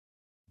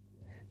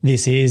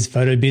This is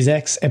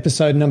PhotoBizX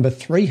episode number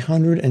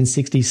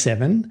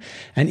 367.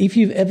 And if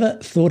you've ever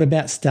thought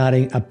about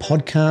starting a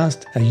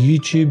podcast, a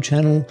YouTube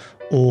channel,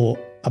 or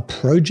a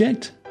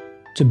project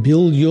to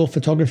build your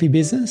photography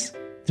business,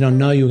 then I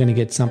know you're going to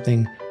get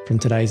something from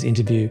today's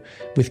interview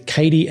with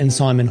Katie and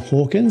Simon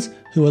Hawkins,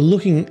 who are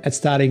looking at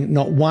starting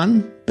not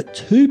one, but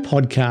two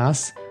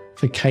podcasts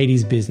for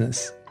Katie's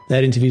business.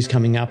 That interview's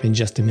coming up in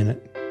just a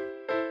minute.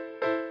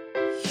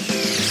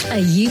 Are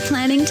you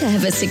planning to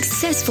have a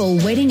successful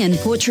wedding and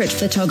portrait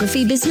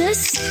photography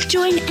business?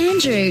 Join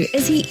Andrew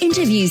as he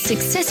interviews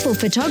successful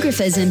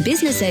photographers and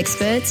business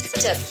experts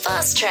to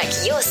fast-track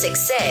your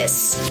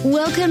success.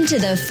 Welcome to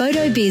the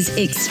PhotoBiz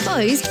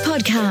Exposed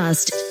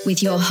podcast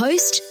with your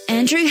host,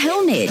 Andrew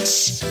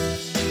Helmich.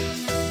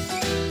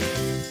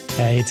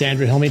 Hey, it's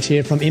Andrew Helmich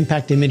here from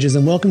Impact Images,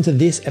 and welcome to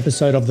this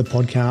episode of the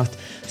podcast.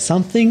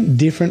 Something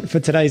different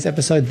for today's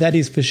episode, that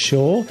is for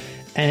sure.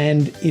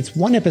 And it's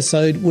one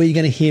episode where you're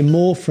going to hear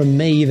more from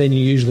me than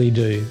you usually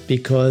do,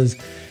 because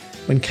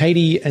when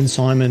Katie and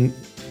Simon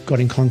got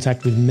in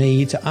contact with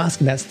me to ask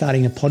about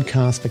starting a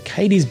podcast for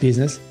Katie's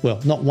business, well,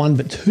 not one,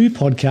 but two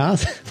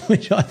podcasts,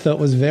 which I thought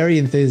was very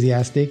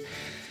enthusiastic,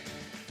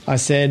 I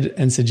said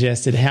and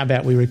suggested, how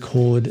about we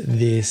record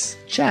this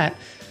chat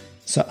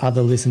so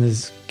other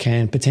listeners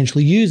can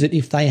potentially use it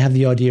if they have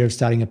the idea of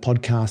starting a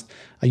podcast,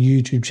 a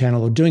YouTube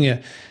channel, or doing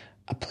a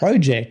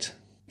project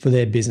for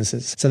their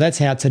businesses. So that's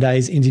how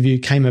today's interview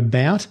came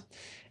about.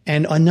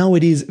 And I know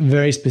it is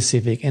very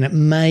specific and it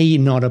may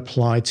not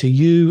apply to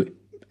you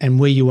and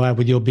where you are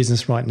with your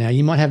business right now.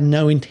 You might have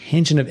no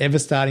intention of ever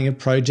starting a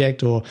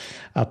project or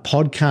a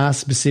podcast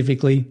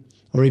specifically,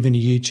 or even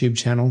a YouTube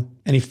channel.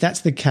 And if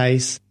that's the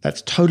case,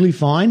 that's totally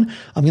fine.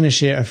 I'm going to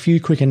share a few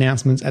quick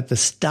announcements at the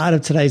start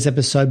of today's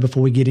episode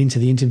before we get into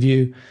the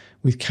interview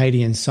with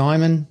Katie and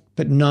Simon.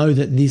 But know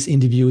that this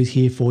interview is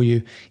here for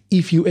you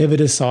if you ever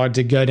decide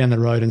to go down the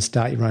road and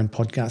start your own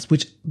podcast,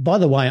 which, by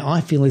the way, I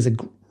feel is a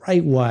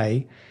great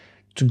way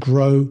to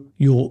grow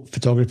your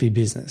photography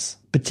business,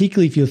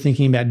 particularly if you're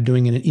thinking about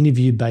doing an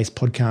interview-based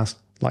podcast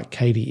like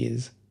Katie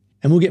is.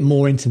 And we'll get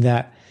more into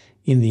that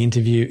in the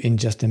interview in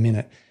just a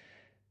minute.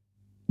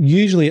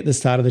 Usually at the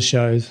start of the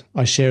shows,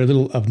 I share a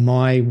little of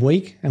my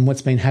week and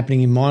what's been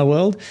happening in my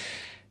world.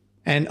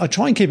 And I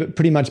try and keep it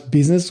pretty much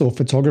business or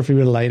photography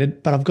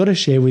related, but I've got to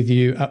share with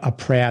you a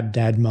proud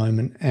dad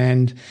moment.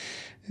 And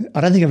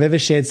I don't think I've ever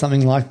shared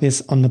something like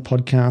this on the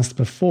podcast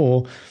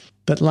before,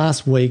 but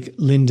last week,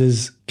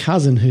 Linda's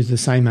cousin, who's the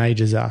same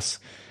age as us,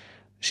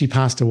 she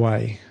passed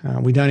away.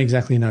 We don't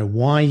exactly know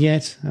why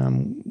yet.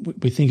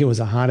 We think it was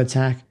a heart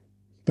attack,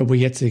 but we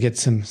yet to get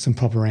some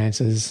proper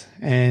answers.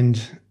 And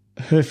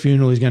her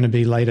funeral is going to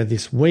be later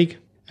this week.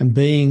 And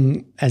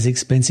being as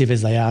expensive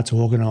as they are to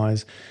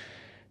organise,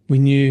 we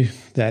knew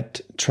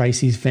that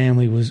Tracy's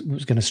family was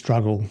going to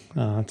struggle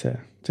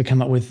to come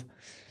up with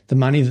the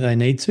money that they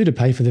need to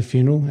pay for the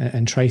funeral,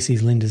 and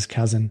Tracy's Linda's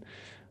cousin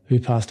who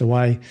passed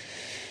away.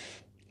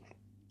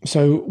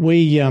 So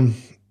we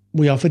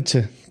offered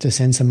to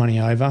send some money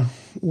over,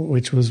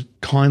 which was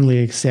kindly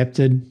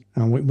accepted.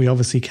 We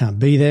obviously can't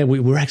be there. We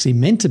were actually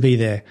meant to be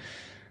there,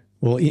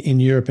 well, in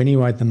Europe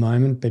anyway at the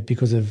moment, but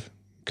because of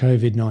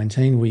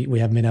COVID-19, we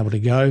haven't been able to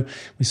go.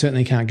 We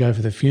certainly can't go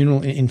for the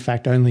funeral. In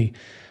fact, only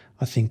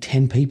I think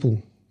 10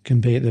 people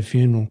can be at the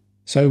funeral.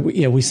 So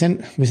yeah, we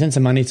sent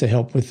some money to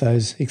help with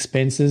those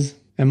expenses.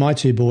 And my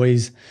two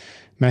boys,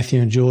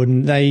 Matthew and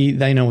Jordan,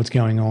 they know what's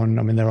going on.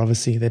 I mean,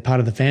 they're part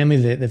of the family.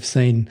 They've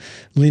seen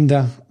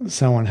Linda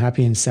so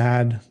unhappy and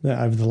sad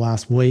over the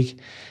last week,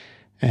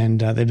 and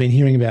they've been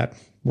hearing about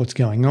what's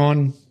going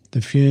on,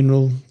 the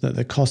funeral,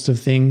 the cost of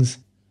things.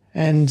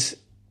 And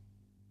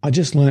I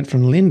just learnt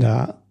from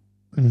Linda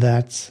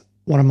that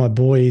one of my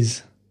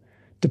boys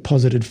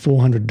deposited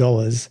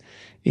 $400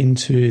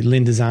 into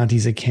Linda's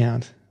auntie's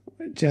account,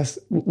 just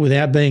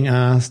without being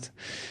asked.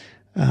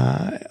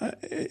 I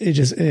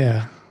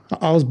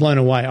was blown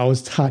away. I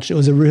was touched. It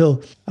was a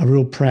real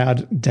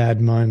proud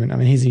dad moment. I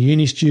mean, he's a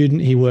uni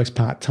student. He works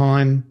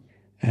part-time.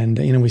 And,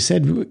 we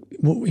said,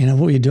 what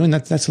are you doing?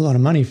 That's a lot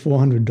of money,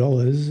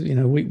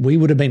 $400. We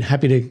would have been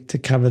happy to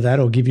cover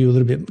that or give a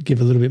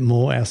little bit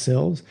more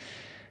ourselves.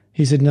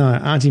 He said, no,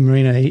 Auntie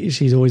Marina,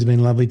 she's always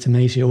been lovely to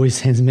me. She always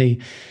sends me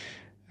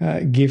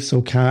gifts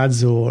or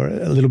cards or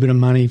a little bit of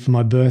money for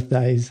my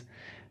birthdays.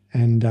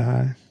 And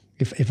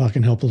if I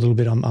can help a little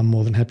bit, I'm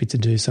more than happy to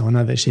do so. I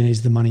know that she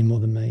needs the money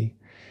more than me.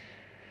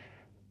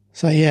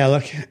 So yeah,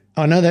 look,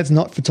 I know that's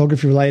not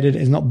photography related,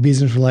 it's not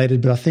business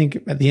related, but I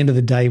think at the end of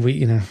the day,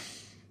 the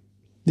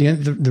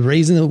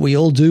reason that we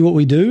all do what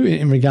we do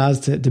in regards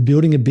to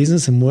building a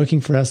business and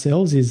working for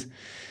ourselves is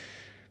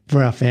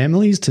for our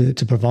families,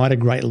 to provide a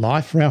great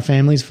life for our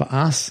families, for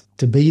us,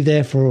 to be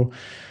there for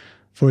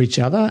each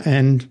other,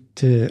 and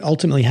to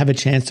ultimately have a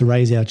chance to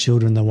raise our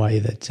children the way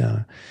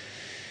that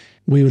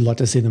we would like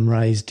to see them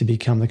raised, to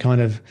become the kind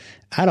of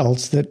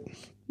adults that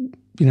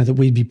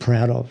we'd be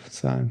proud of.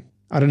 So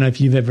I don't know if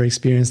you've ever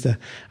experienced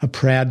a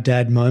proud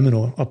dad moment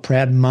or a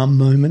proud mum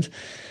moment.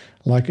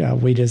 like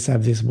we just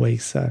have this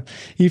week. So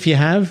if you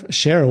have,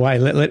 share away.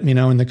 Let me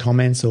know in the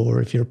comments,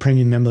 or if you're a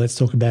premium member, let's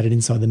talk about it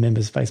inside the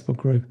members Facebook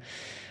group.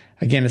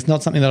 Again, it's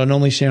not something that I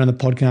normally share on the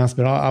podcast,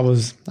 but I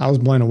was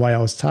blown away. I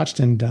was touched,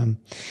 and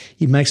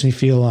it makes me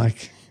feel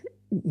like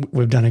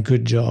we've done a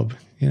good job,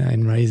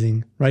 in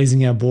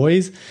raising our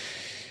boys.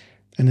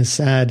 And as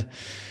sad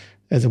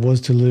as it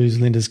was to lose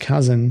Linda's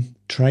cousin,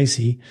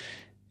 Tracy,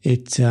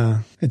 it's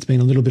been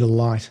a little bit of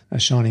light, a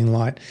shining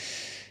light,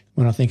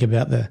 when I think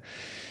about the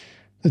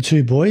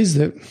two boys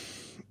that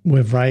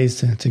we've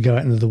raised to go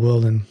out into the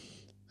world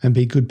and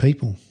be good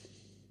people.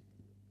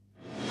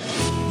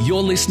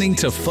 You're listening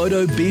to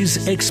Photo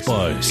Biz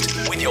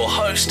Exposed with your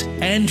host,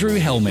 Andrew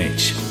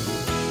Helmich.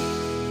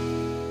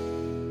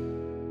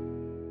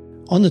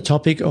 On the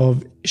topic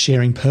of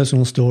sharing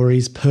personal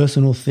stories,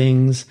 personal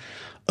things,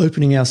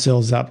 opening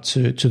ourselves up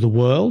to the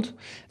world,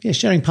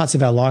 sharing parts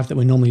of our life that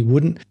we normally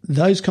wouldn't,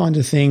 those kinds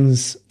of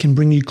things can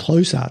bring you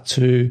closer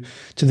to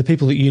the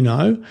people that you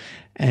know.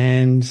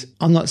 And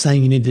I'm not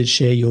saying you need to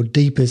share your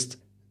deepest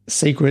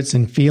secrets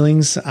and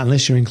feelings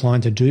unless you're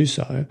inclined to do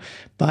so.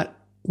 But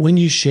when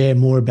you share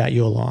more about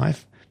your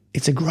life,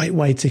 it's a great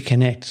way to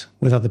connect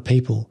with other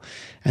people.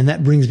 And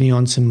that brings me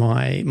on to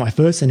my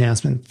first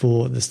announcement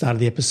for the start of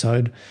the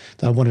episode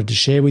that I wanted to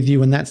share with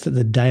you, and that's that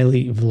the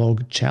Daily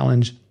Vlog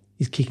Challenge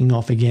is kicking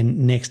off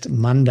again next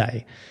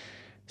Monday.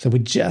 So we're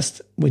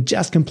just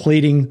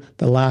completing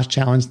the last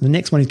challenge. The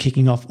next one is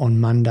kicking off on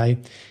Monday.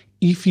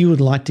 If you would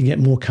like to get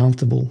more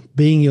comfortable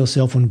being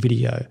yourself on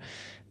video,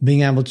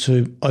 being able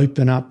to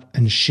open up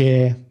and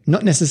share,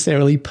 not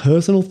necessarily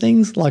personal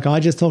things like I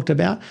just talked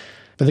about,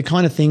 but the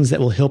kind of things that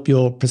will help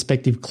your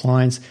prospective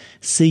clients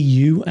see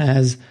you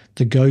as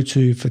the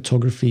go-to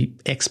photography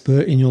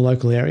expert in your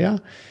local area.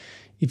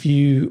 If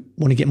you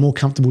want to get more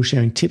comfortable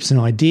sharing tips and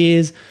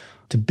ideas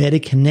to better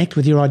connect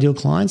with your ideal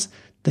clients,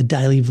 the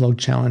Daily Vlog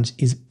Challenge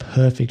is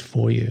perfect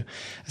for you,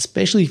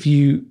 especially if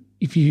you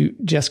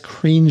just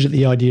cringe at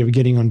the idea of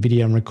getting on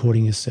video and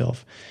recording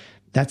yourself.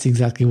 That's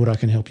exactly what I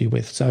can help you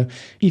with. So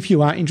if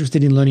you are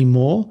interested in learning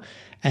more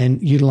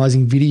and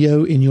utilizing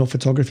video in your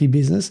photography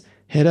business,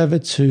 head over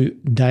to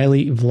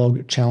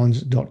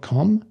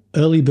dailyvlogchallenge.com.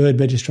 Early bird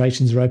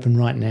registrations are open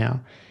right now.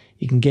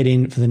 You can get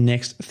in for the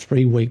next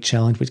 3-week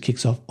challenge, which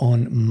kicks off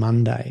on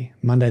Monday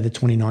the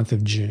 29th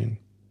of June.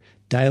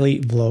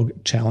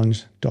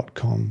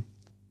 dailyvlogchallenge.com.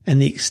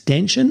 And the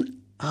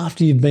extension,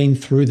 after you've been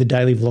through the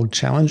Daily Vlog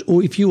Challenge,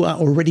 or if you are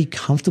already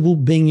comfortable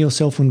being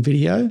yourself on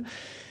video,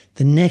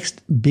 the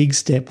next big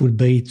step would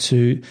be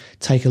to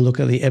take a look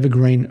at the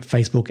Evergreen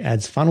Facebook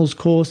Ads Funnels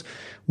course,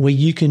 where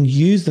you can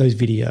use those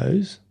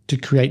videos to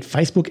create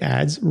Facebook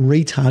ads,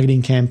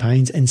 retargeting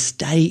campaigns, and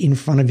stay in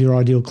front of your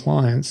ideal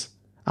clients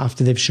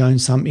after they've shown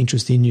some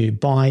interest in you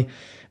by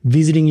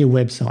visiting your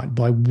website,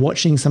 by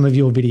watching some of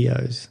your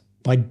videos,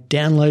 by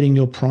downloading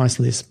your price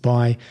list,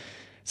 by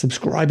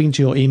subscribing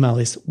to your email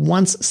list.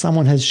 Once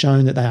someone has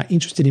shown that they are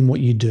interested in what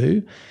you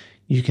do,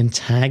 you can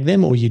tag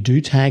them, or you do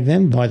tag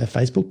them via the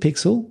Facebook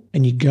pixel,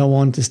 and you go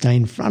on to stay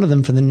in front of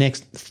them for the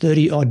next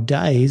 30 odd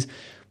days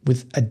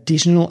with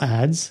additional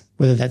ads,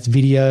 whether that's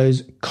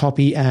videos,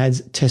 copy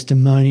ads,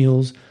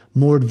 testimonials,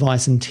 more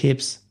advice and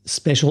tips,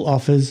 special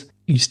offers.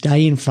 You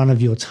stay in front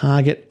of your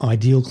target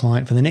ideal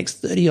client for the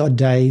next 30 odd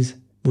days,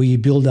 where you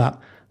build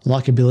up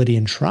likability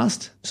and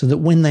trust so that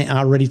when they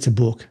are ready to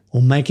book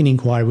or make an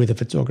inquiry with a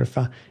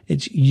photographer,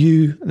 it's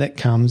you that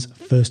comes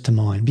first to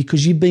mind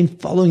because you've been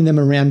following them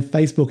around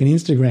Facebook and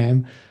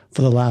Instagram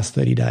for the last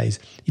 30 days.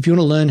 If you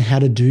want to learn how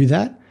to do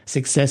that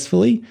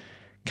successfully,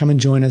 come and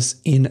join us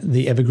in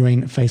the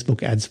Evergreen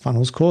Facebook Ads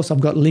Funnels course. I've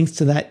got links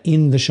to that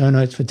in the show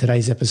notes for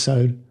today's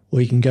episode,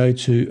 or you can go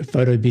to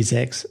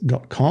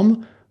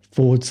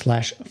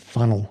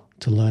photobizx.com/funnel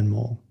to learn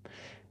more.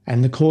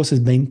 And the course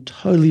has been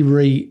totally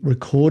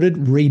re-recorded,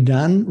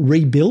 redone,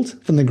 rebuilt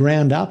from the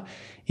ground up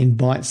in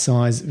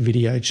bite-sized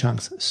video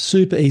chunks.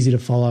 Super easy to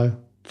follow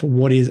for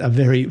what is a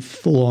very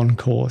full-on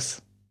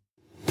course.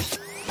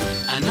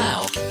 And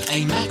now,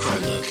 a macro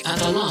look at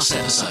the last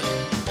episode.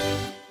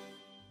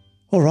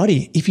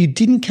 Alrighty, if you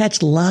didn't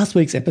catch last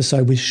week's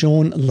episode with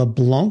Sean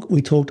LeBlanc,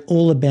 we talked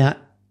all about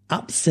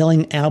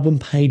upselling album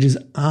pages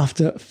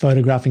after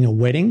photographing a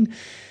wedding.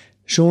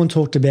 Sean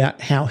talked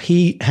about how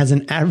he has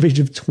an average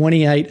of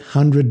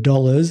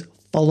 $2,800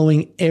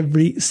 following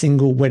every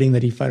single wedding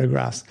that he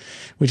photographs,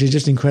 which is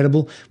just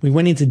incredible. We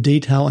went into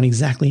detail on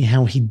exactly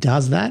how he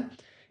does that.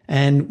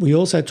 And we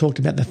also talked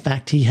about the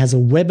fact he has a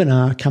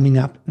webinar coming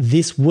up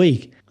this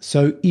week.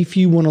 So if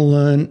you want to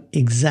learn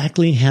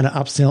exactly how to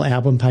upsell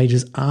album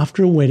pages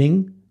after a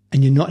wedding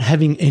and you're not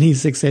having any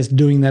success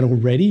doing that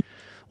already,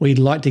 or you'd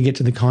like to get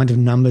to the kind of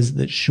numbers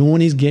that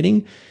Sean is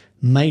getting,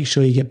 make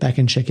sure you get back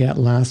and check out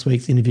last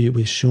week's interview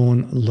with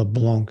Sean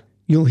LeBlanc.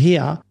 You'll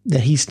hear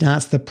that he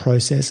starts the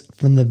process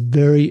from the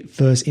very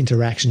first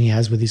interaction he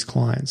has with his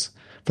clients.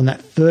 From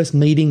that first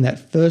meeting,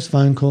 that first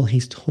phone call,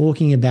 he's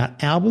talking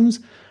about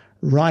albums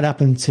right up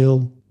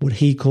until what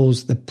he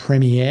calls the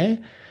premiere,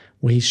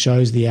 where he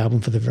shows the album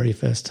for the very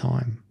first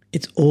time.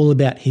 It's all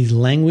about his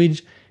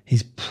language,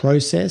 his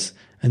process,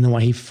 and the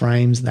way he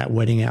frames that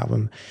wedding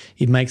album.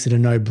 It makes it a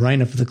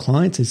no-brainer for the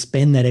client to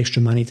spend that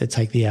extra money to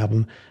take the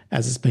album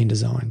as it's been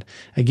designed.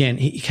 Again,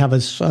 he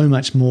covers so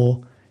much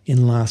more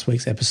in last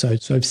week's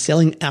episode. So if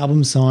selling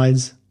album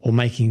sides or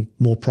making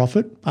more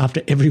profit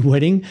after every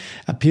wedding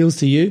appeals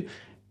to you,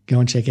 go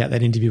and check out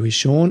that interview with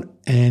Sean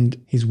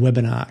and his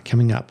webinar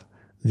coming up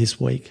this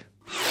week.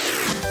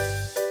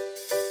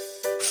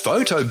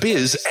 Photo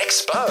Biz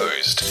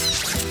Exposed.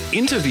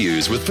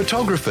 Interviews with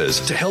photographers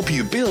to help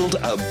you build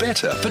a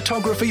better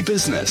photography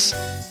business.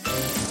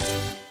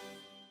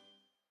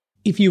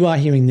 If you are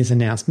hearing this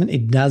announcement,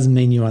 it does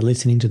mean you are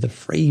listening to the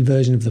free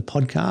version of the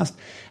podcast.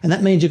 And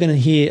that means you're going to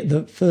hear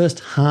the first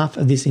half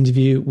of this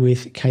interview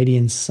with Katie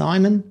and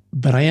Simon.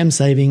 But I am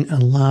saving a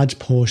large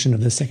portion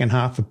of the second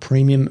half for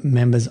premium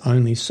members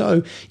only.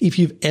 So if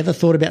you've ever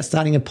thought about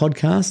starting a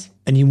podcast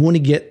and you want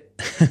to get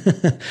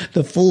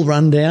the full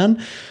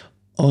rundown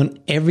on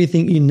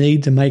everything you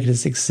need to make it a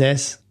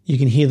success, you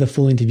can hear the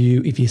full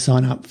interview if you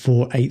sign up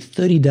for a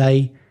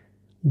 30-day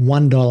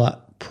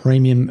 $1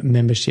 premium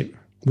membership,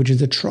 which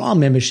is a trial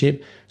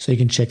membership so you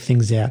can check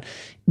things out.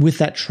 With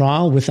that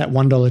trial, with that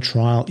 $1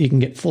 trial, you can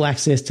get full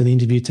access to the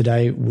interview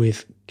today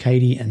with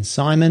Katie and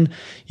Simon.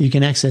 You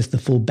can access the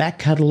full back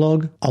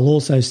catalogue. I'll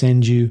also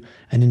send you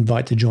an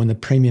invite to join the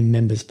premium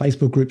members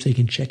Facebook group so you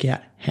can check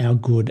out how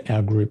good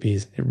our group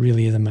is. It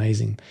really is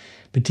amazing,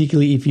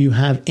 particularly if you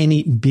have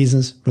any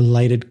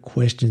business-related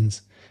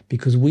questions,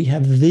 because we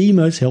have the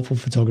most helpful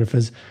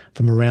photographers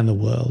from around the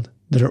world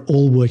that are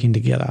all working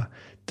together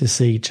to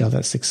see each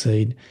other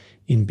succeed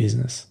in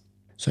business.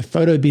 So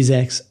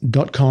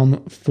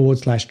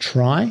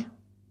photobizx.com/try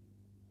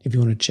if you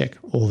want to check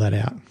all that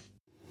out.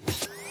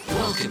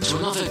 Welcome to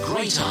another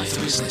great eye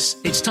for business.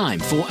 It's time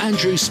for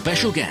Andrew's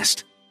special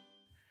guest.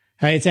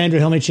 Hey, it's Andrew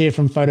Helmich here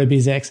from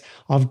PhotoBizX.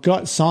 I've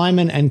got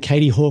Simon and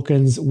Katie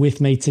Hawkins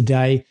with me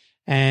today.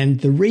 And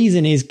the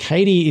reason is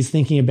Katie is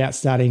thinking about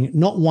starting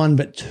not one,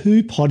 but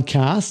 2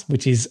 podcasts,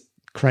 which is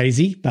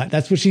crazy, but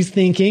that's what she's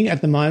thinking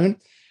at the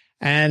moment.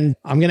 And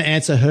I'm going to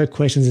answer her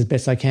questions as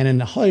best I can in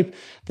the hope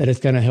that it's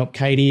going to help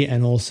Katie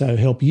and also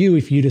help you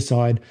if you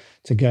decide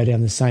to go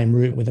down the same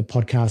route with a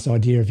podcast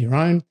idea of your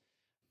own.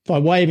 By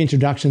way of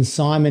introduction,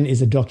 Simon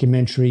is a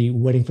documentary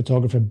wedding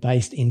photographer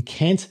based in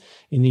Kent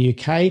in the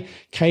UK.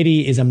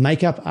 Katie is a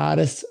makeup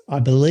artist, I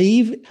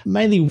believe,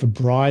 mainly for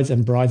brides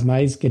and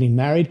bridesmaids getting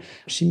married.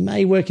 She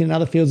may work in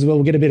other fields as well.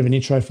 We'll get a bit of an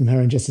intro from her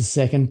in just a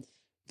second.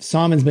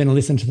 Simon's been a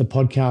listener to the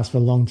podcast for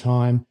a long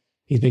time.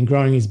 He's been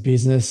growing his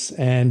business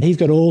and he's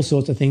got all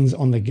sorts of things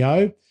on the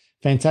go.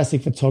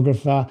 Fantastic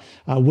photographer.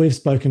 We've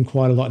spoken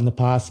quite a lot in the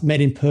past,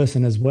 met in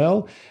person as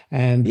well.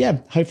 And yeah,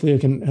 hopefully we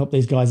can help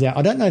these guys out.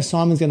 I don't know if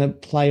Simon's going to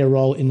play a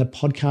role in the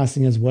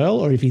podcasting as well,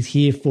 or if he's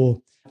here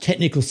for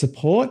technical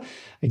support.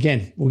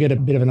 Again, we'll get a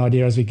bit of an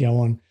idea as we go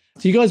on.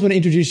 Do you guys want to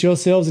introduce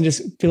yourselves and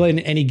just fill in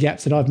any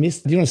gaps that I've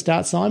missed? Do you want to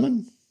start,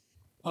 Simon?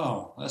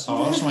 Oh, that's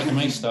hard. That's making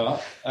me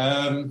start.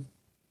 I've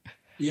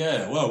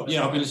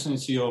been listening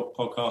to your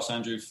podcast,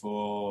 Andrew,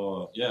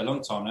 for a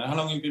long time now. How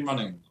long have you been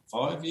running?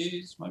 5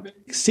 years, maybe?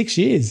 6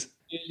 years.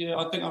 Yeah,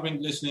 I think I've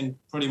been listening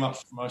pretty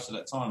much for most of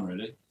that time,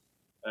 really.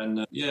 And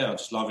I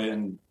just love it.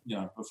 And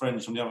we're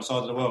friends from the other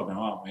side of the world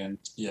now, aren't we? And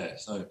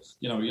so I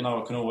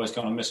can always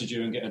kind of message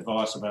you and get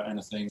advice about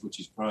anything, which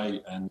is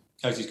great. And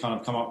Katie's kind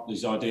of come up with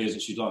these ideas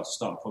that she'd like to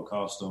start a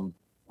podcast on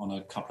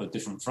a couple of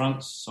different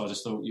fronts. So I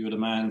just thought you were the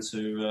man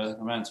to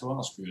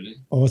ask, really.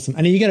 Awesome.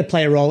 And are you going to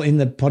play a role in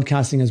the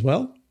podcasting as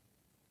well?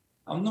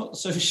 I'm not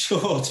so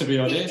sure, to be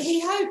honest.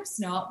 He hopes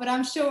not, but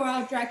I'm sure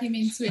I'll drag him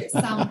into it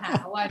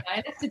somehow, won't I?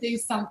 He'll have to do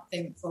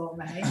something for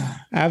me.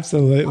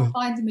 Absolutely. I'll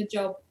find him a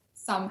job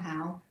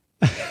somehow.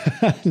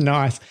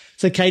 Nice.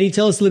 So, Katie,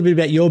 tell us a little bit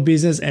about your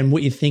business and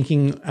what you're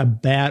thinking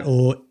about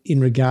or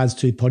in regards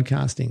to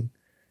podcasting.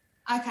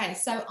 Okay,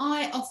 so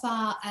I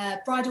offer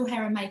bridal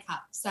hair and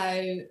makeup. So,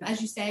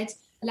 as you said,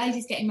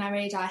 ladies getting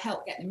married, I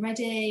help get them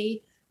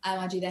ready.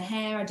 I do their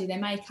hair, I do their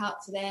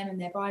makeup for them and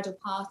their bridal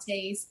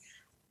parties.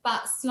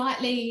 But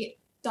slightly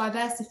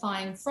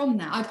diversifying from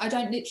that, I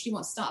don't literally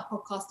want to start a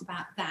podcast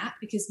about that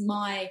because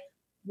my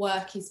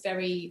work is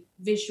very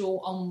visual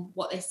on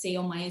what they see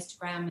on my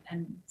Instagram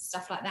and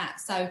stuff like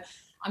that. So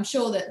I'm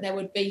sure that there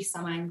would be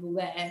some angle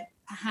there,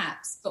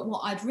 perhaps. But what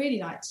I'd really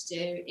like to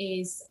do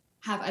is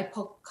have a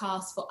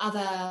podcast for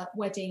other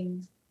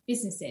wedding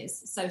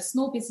businesses. So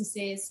small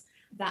businesses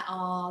that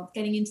are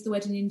getting into the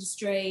wedding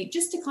industry,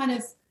 just to kind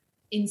of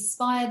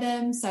inspire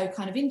them. So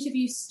kind of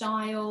interview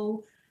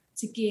style,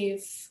 to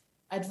give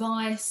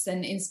advice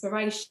and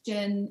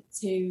inspiration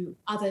to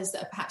others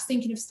that are perhaps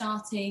thinking of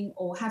starting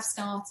or have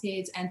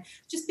started, and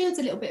just builds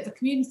a little bit of a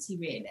community,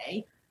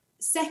 really.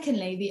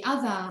 Secondly, the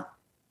other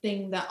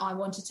thing that I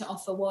wanted to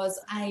offer was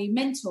a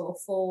mentor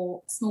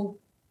for small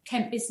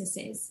Kent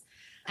businesses.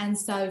 And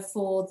so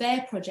for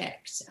their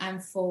project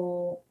and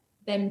for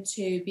them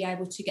to be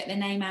able to get their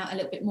name out a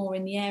little bit more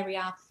in the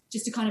area,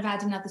 just to kind of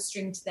add another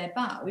string to their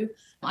bow,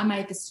 I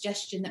made the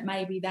suggestion that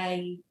maybe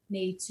they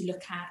need to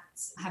look at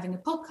having a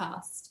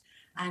podcast.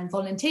 and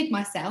volunteered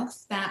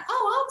myself that,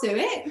 I'll do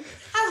it.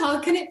 How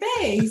hard can it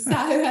be?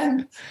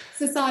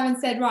 So Simon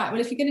said, right,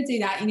 well, if you're going to do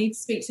that, you need to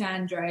speak to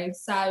Andrew.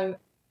 So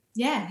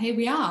yeah, here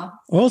we are.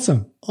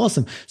 Awesome.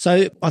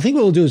 So I think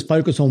what we'll do is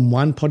focus on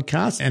one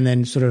podcast and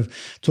then sort of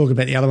talk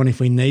about the other one if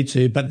we need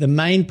to. But the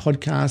main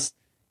podcast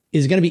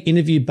is going to be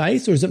interview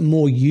based, or is it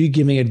more you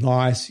giving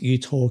advice, you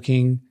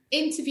talking?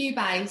 Interview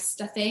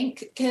based, I think,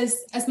 because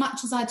as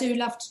much as I do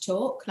love to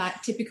talk,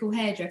 like typical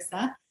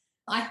hairdresser,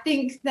 I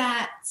think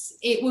that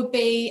it would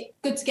be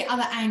good to get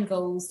other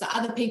angles, like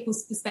other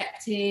people's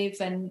perspective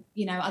and,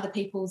 other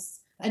people's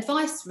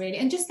advice really,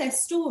 and just their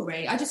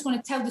story. I just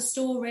want to tell the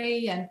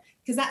story, and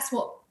because that's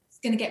what's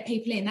going to get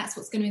people in. That's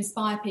what's going to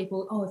inspire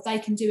people. Oh, if they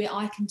can do it,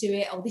 I can do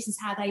it. Oh, this is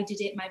how they did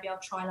it. Maybe I'll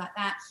try like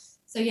that.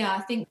 So yeah, I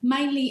think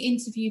mainly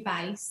interview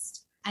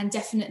based, and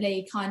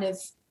definitely kind of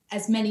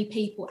as many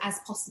people as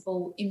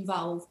possible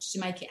involved to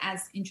make it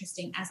as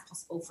interesting as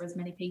possible for as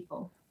many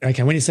people.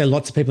 Okay, when you say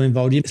lots of people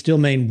involved, you still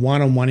mean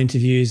one-on-one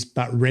interviews,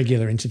 but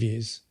regular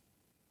interviews?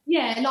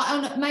 Yeah, like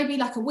on maybe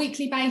like a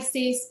weekly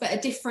basis, but a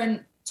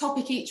different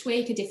topic each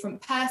week, a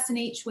different person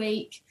each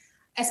week,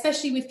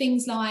 especially with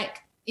things like,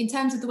 in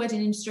terms of the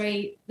wedding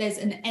industry, there's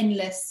an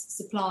endless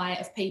supply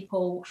of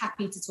people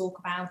happy to talk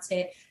about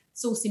it.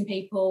 Sourcing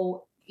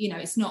people,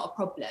 it's not a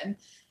problem.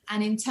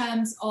 And in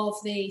terms of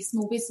the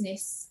small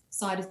business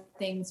side of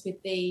things,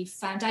 with the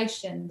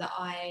foundation that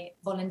I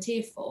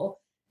volunteer for,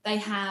 they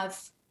have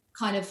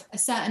kind of a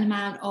certain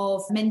amount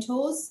of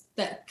mentors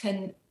that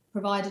can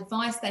provide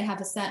advice. They have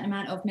a certain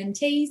amount of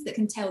mentees that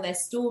can tell their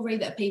story,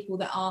 that are people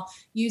that are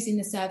using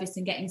the service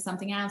and getting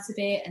something out of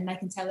it, and they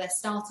can tell their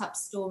startup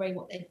story,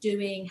 what they're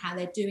doing, how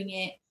they're doing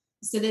it.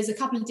 So there's a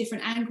couple of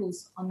different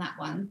angles on that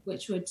one,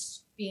 which would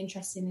be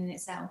interesting in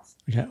itself.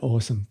 Okay,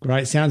 awesome.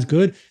 Great. Sounds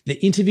good. The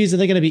interviews, are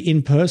they going to be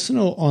in person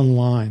or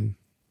online?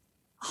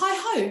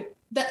 I hope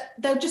that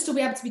they'll just all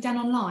be able to be done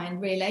online,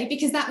 really,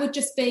 because that would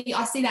just be,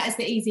 I see that as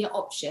the easier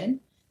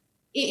option.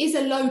 It is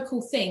a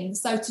local thing,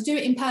 so to do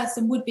it in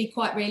person would be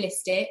quite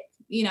realistic.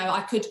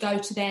 I could go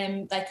to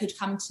them, they could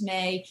come to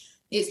me.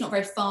 It's not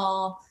very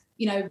far.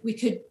 We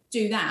could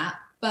do that.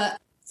 But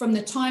from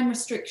the time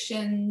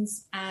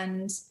restrictions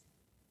and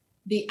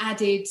the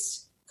added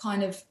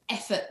kind of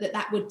effort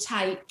that would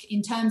take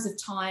in terms of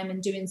time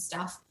and doing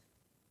stuff,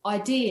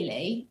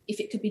 ideally, if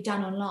it could be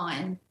done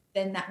online,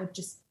 then that would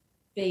just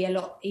be a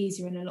lot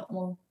easier and a lot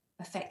more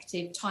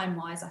effective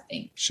time-wise, I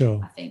think.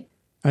 Sure.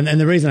 And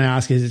the reason I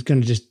ask is it's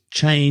going to just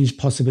change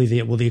possibly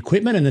the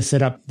equipment and the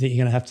setup that you're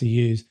going to have to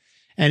use.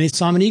 And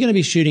Simon, are you going to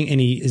be shooting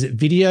is it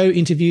video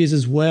interviews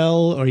as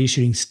well, or are you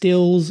shooting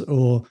stills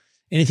or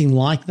anything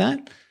like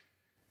that?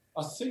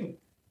 I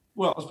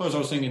suppose I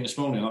was thinking this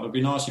morning, it would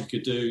be nice if you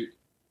could do,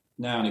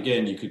 now and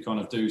again, you could kind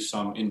of do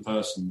some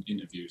in-person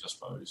interviews, I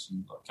suppose.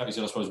 And like Katie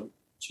said, I suppose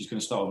she's going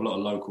to start with a lot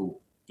of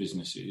local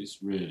businesses,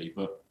 really.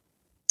 But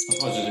I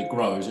suppose as it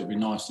grows, it'd be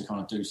nice to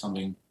kind of do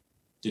something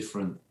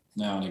different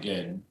now and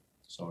again.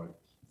 Sorry.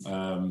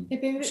 It'd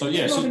be a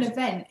bit more of an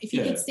event. If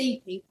you could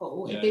see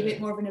people, it'd be a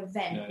bit more of an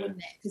event, wouldn't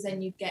it? Because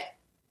then you'd get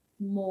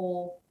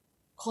more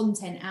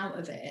content out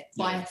of it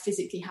by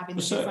physically having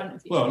them in front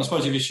of you. Well, and I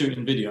suppose if you're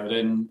shooting video,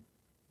 then,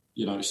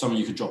 it's something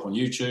you could drop on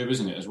YouTube,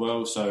 isn't it, as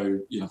well? So,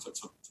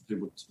 for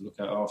people to look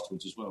at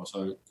afterwards as well.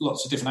 So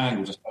lots of different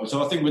angles, I suppose.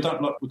 So I think we're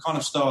kind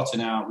of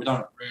starting out. We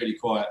don't really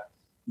quite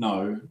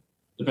know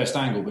the best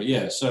angle, but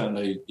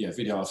certainly,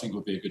 video I think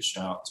would be a good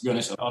shout. To be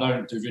honest, I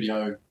don't do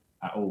video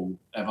at all,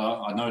 ever.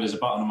 I know there's a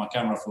button on my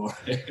camera for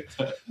it,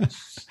 but,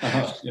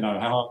 how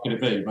hard could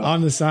it be? But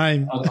I'm the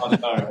same. I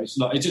don't know.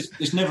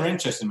 It's never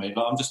interested me.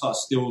 Like, I'm just like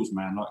stills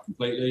man, like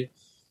completely.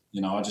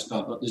 I just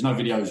don't, there's no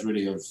videos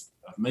really of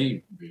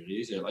me, really,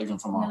 is it? Like, even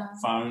from my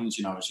phones,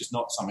 it's just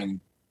not something.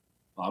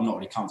 Like, I'm not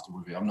really comfortable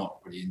with it. I'm not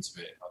really into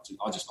it.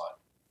 I just like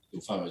still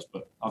photos.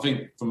 But I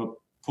think from a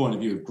point of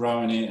view of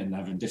growing it and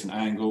having different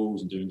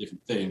angles and doing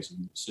different things,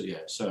 and so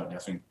certainly I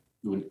think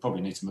we would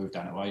probably need to move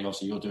down that way.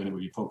 Obviously, you're doing it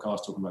with your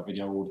podcast, talking about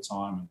video all the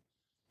time and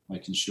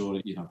making sure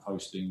that,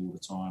 posting all the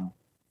time,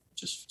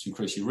 just to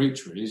increase your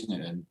reach, really, isn't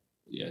it? And,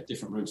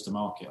 different routes to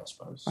market, I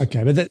suppose.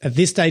 Okay, but at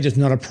this stage, it's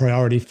not a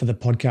priority for the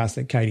podcast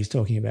that Katie's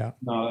talking about?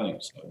 No, I don't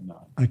think so,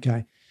 no.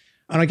 Okay.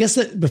 And I guess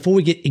that before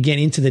we get again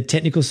into the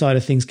technical side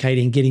of things,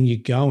 Katie, and getting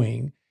you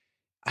going,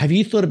 have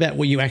you thought about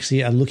what you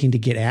actually are looking to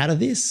get out of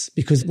this?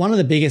 Because one of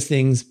the biggest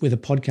things with a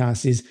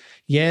podcast is,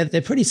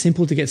 they're pretty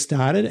simple to get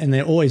started and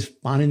they're always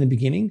fun in the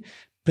beginning,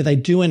 but they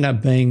do end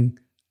up being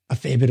a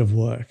fair bit of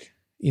work.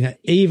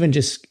 Even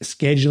just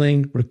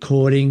scheduling,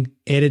 recording,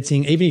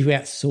 editing, even if you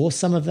outsource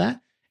some of that,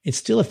 it's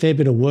still a fair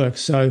bit of work.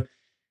 So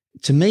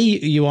to me,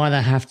 you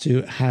either have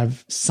to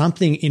have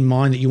something in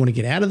mind that you want to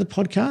get out of the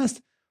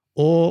podcast,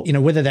 or,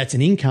 whether that's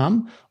an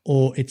income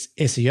or it's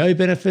SEO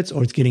benefits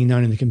or it's getting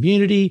known in the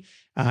community,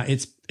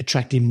 it's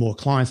attracting more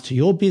clients to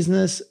your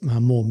business,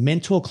 more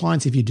mentor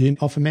clients if you do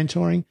offer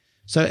mentoring.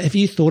 So have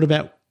you thought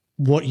about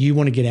what you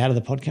want to get out of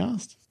the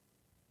podcast?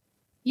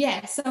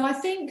 Yeah, so I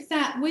think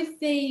that with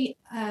the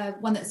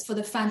one that's for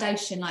the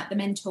foundation, like the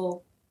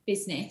mentor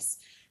business,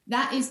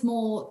 that is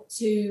more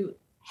to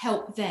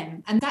help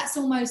them. And that's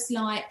almost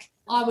like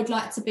I would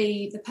like to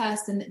be the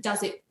person that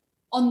does it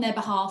on their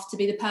behalf, to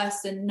be the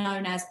person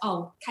known as,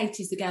 oh,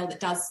 Katie's the girl that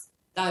does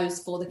those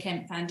for the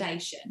Kent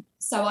Foundation.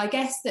 So I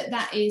guess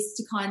that is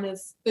to kind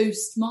of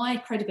boost my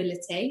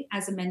credibility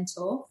as a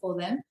mentor for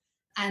them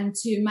and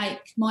to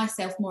make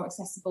myself more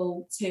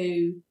accessible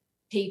to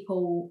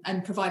people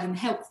and providing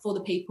help for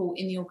the people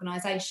in the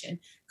organisation,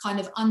 kind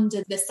of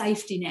under the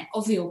safety net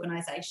of the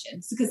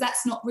organisation. Because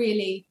that's not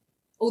really,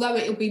 although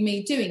it'll be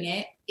me doing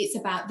it, it's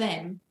about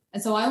them.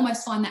 And so I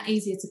almost find that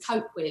easier to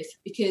cope with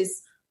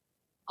because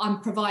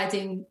I'm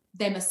providing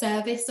them a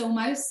service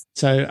almost.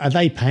 So are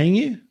they paying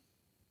you?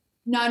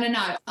 No.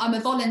 I'm a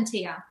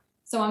volunteer.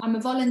 So I'm a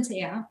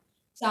volunteer.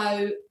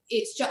 So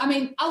it's just, I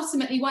mean,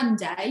 ultimately one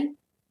day,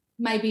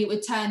 maybe it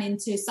would turn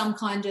into some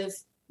kind of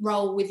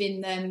role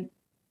within them,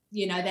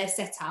 you know, their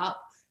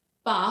setup.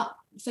 But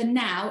for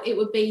now, it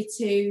would be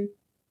to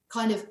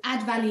kind of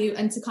add value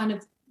and to kind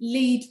of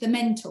lead the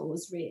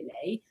mentors,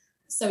 really.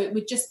 So it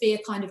would just be a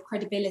kind of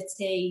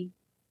credibility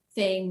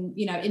thing,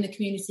 you know, in the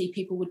community,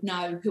 people would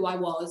know who I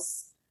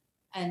was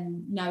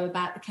and know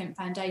about the Kent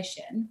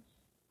Foundation.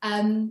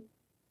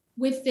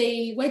 With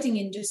the wedding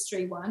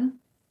industry one,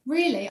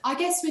 really, I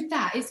guess with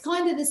that, it's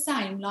kind of the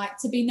same, like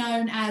to be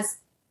known as,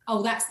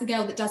 oh, that's the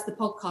girl that does the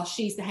podcast,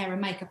 she's the hair and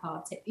makeup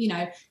artist, you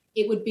know,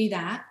 it would be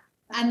that.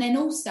 And then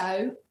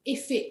also,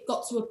 if it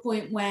got to a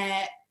point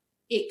where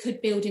it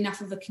could build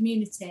enough of a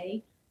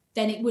community,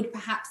 then it would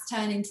perhaps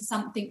turn into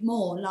something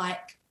more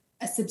like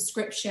a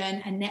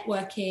subscription and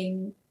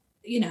networking,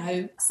 you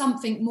know,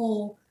 something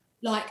more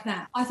like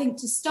that. I think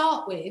to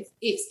start with,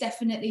 it's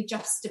definitely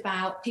just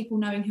about people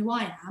knowing who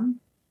I am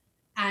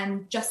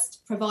and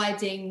just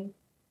providing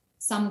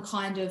some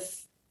kind of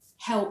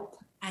help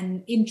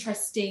and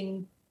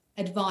interesting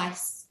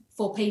advice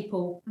for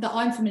people that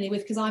I'm familiar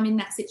with because I'm in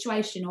that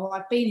situation or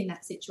I've been in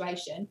that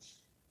situation.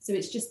 So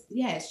it's just,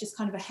 it's just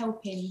kind of a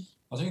helping.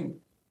 I think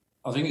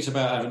it's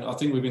about having, I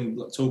think we've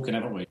been talking,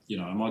 haven't we? You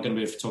know, am I going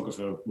to be a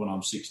photographer when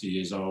I'm 60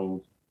 years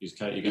old? Is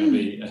Katie going to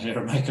be a hair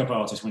and makeup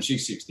artist when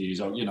she's 60 years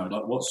old? You know,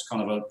 like what's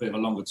kind of a bit of a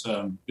longer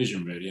term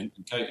vision, really? And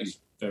Katie's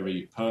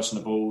very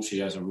personable. She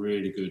has a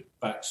really good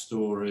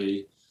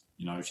backstory.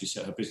 You know, she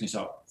set her business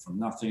up from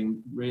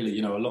nothing. Really,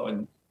 you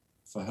know,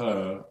 for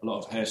her, a lot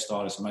of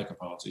hairstylists and makeup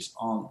artists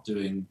aren't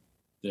doing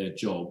their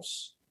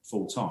jobs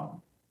full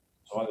time.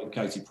 So I think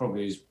Katie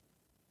probably is,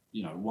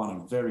 you know, one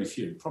of very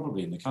few,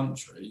 probably in the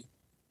country,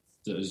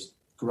 that has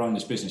grown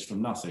this business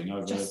from nothing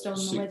over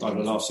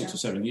the last 6 or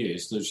 7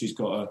 years. That she's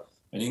got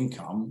an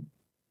income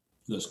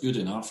that's good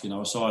enough, you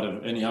know, aside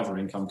of any other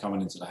income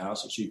coming into the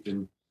house that she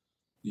can,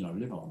 you know,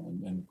 live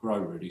on and grow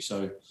really.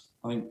 So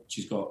I think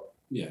she's got,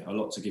 a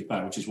lot to give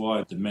back, which is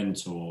why the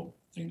mentor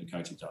thing that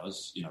Katie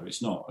does, you know,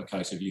 it's not a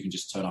case of you can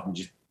just turn up and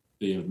just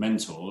be a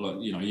mentor. Like,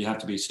 you know, you have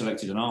to be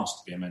selected and asked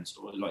to be a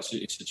mentor. Like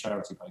it's a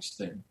charity-based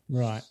thing.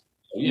 Right.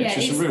 So, it's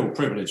just a real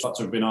privilege to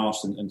have been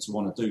asked and to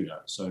want to do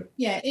that. So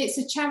it's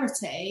a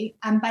charity,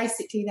 and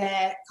basically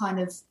their kind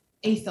of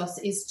ethos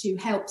is to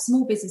help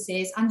small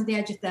businesses under the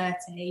age of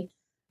 30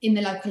 in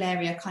the local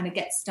area kind of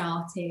get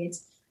started.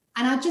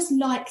 And I just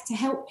like to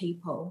help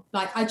people.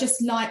 Like, I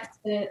just like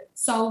to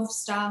solve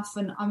stuff,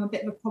 and I'm a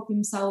bit of a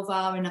problem solver,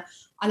 and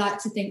I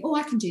like to think, oh,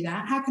 I can do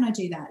that. How can I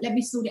do that? Let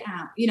me sort it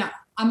out. You know,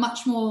 I'm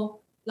much more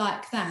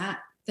like that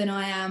than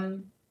I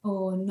am,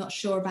 I'm not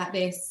sure about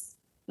this.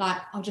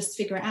 Like, I'll just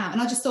figure it out.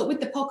 And I just thought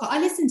with the podcast, I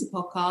listen to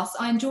podcasts,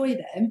 I enjoy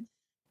them.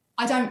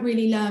 I don't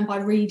really learn by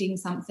reading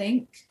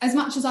something. As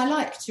much as I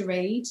like to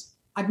read,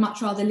 I'd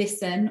much rather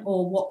listen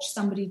or watch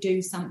somebody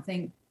do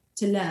something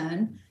to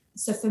learn.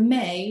 So for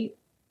me,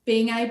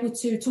 being able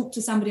to talk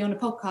to somebody on a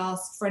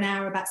podcast for an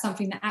hour about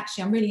something that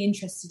actually I'm really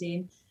interested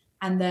in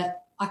and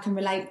that I can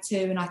relate to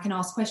and I can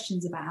ask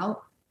questions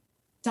about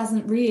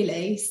doesn't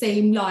really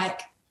seem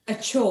like a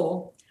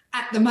chore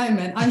at the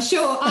moment. I'm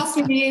sure ask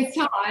me in a year's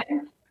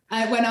time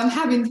when I'm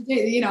having to do,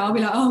 you know, I'll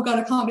be like, oh God,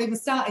 I can't believe I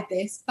started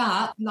this.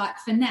 But like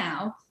for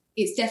now,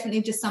 it's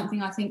definitely just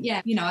something I think,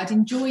 you know, I'd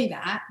enjoy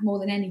that more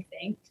than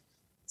anything.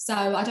 So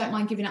I don't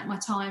mind giving up my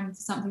time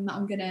for something that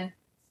I'm going to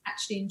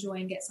actually enjoy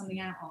and get something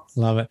out of.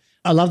 Love it.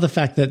 I love the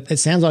fact that it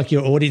sounds like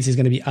your audience is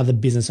going to be other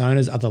business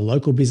owners, other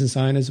local business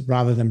owners,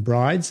 rather than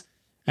brides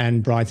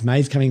and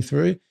bridesmaids coming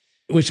through,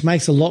 which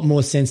makes a lot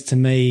more sense to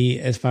me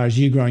as far as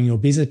you growing your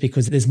business,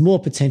 because there's more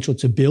potential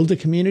to build a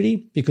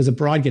community, because a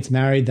bride gets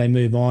married, they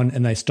move on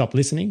and they stop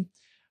listening.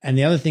 And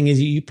the other thing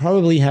is you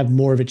probably have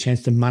more of a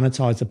chance to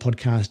monetize the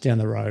podcast down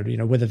the road, you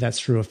know, whether that's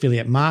through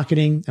affiliate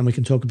marketing, and we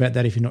can talk about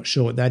that if you're not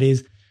sure what that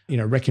is, you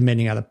know,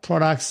 recommending other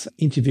products,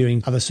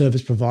 interviewing other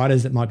service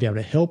providers that might be able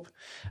to help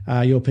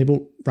your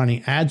people,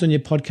 running ads on your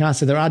podcast.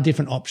 So there are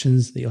different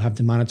options that you'll have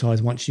to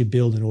monetize once you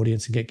build an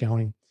audience and get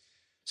going.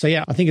 So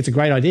yeah, I think it's a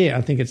great idea.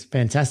 I think it's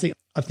fantastic.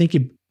 I think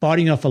you're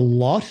biting off a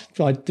lot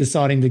by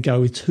deciding to go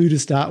with 2 to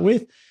start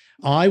with.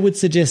 I would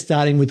suggest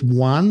starting with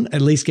 1,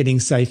 at least getting,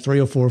 say, 3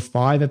 or 4 or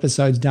 5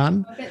 episodes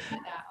done,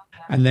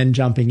 and then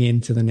jumping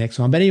into the next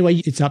one. But anyway,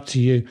 it's up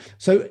to you.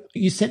 So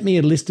you sent me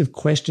a list of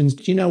questions.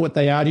 Do you know what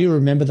they are? Do you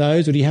remember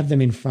those, or do you have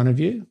them in front of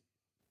you?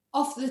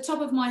 Off the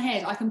top of my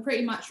head, I can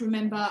pretty much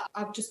remember,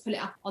 I've just put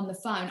it up on the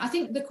phone. I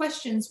think the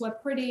questions were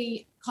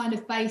pretty kind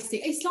of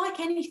basic. It's like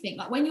anything.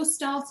 Like when you're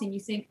starting, you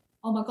think,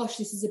 oh my gosh,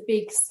 this is a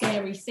big,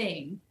 scary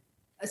thing.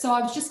 So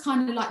I was just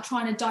kind of like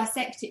trying to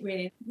dissect it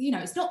really. You know,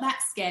 it's not that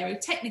scary.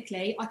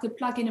 Technically, I could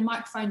plug in a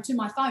microphone to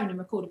my phone and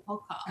record a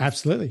podcast.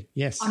 Absolutely,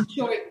 yes. I'm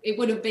sure it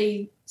wouldn't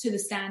be to the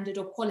standard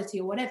or quality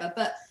or whatever.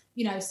 But,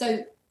 you know,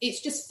 so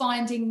it's just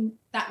finding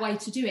that way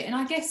to do it. And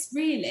I guess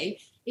really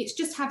it's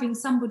just having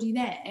somebody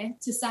there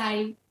to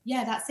say,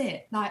 yeah, that's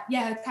it. Like,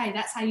 yeah, okay,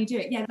 that's how you do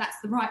it. Yeah, that's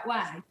the right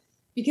way.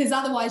 Because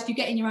otherwise you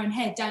get in your own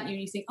head, don't you?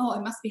 And you think, oh,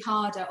 it must be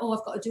harder. Oh,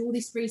 I've got to do all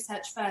this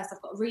research first.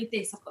 I've got to read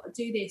this. I've got to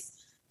do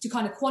this to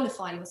kind of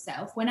qualify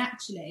yourself, when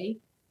actually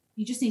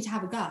you just need to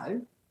have a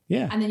go.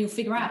 Yeah. And then you'll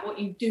figure out what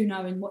you do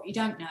know and what you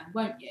don't know,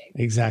 won't you?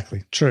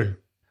 Exactly. True.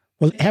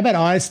 Well, how about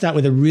I start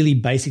with a really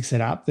basic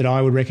setup that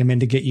I would recommend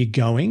to get you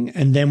going,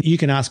 and then you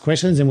can ask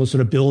questions and we'll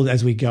sort of build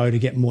as we go to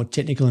get more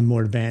technical and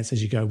more advanced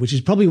as you go, which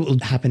is probably what will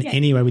happen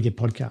anyway with your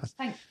podcast.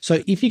 Thanks.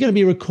 So if you're going to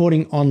be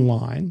recording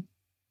online,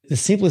 the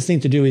simplest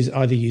thing to do is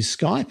either use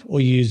Skype or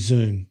use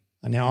Zoom.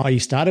 And now I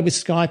started with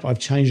Skype. I've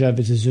changed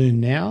over to Zoom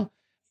now.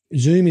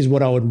 Zoom is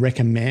what I would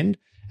recommend.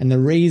 And the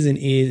reason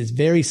is it's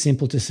very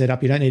simple to set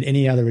up. You don't need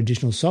any other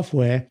additional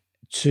software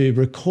to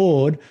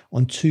record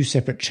on two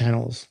separate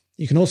channels.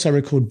 You can also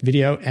record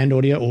video and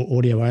audio, or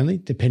audio only,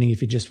 depending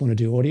if you just want to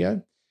do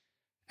audio.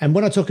 And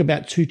when I talk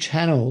about two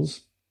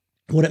channels,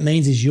 what it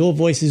means is your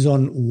voice is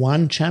on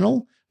one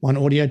channel, one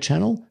audio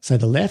channel, so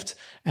the left,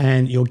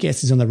 and your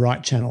guest is on the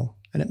right channel.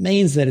 And it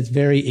means that it's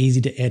very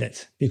easy to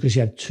edit because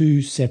you have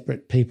two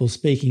separate people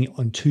speaking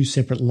on two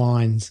separate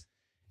lines,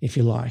 if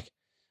you like.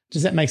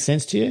 Does that make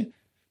sense to you?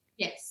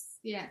 Yes.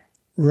 Yeah.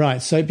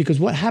 Right. So because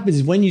what happens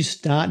is when you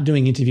start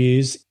doing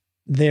interviews,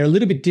 they're a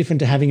little bit different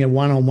to having a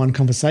one-on-one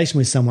conversation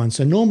with someone.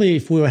 So normally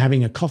if we were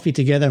having a coffee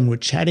together and we're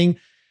chatting,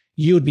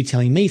 you would be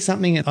telling me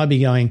something and I'd be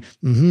going,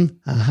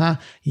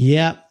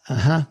 yeah,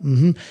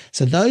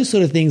 So those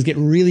sort of things get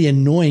really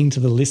annoying to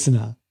the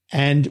listener.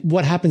 And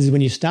what happens is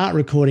when you start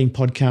recording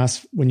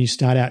podcasts, when you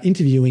start out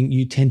interviewing,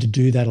 you tend to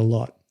do that a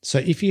lot. So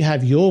if you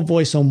have your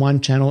voice on one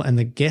channel and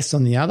the guests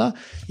on the other,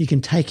 you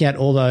can take out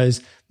all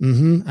those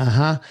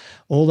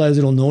all those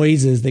little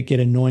noises that get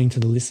annoying to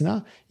the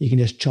listener. You can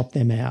just chop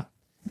them out.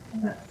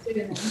 I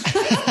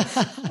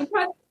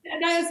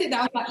sit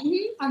there.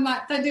 I'm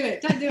like, don't do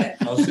it.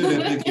 I was sitting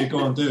there thinking, go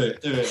on, do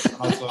it. And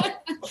I was like,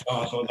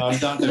 no,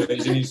 don't do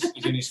it. He's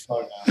in his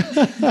phone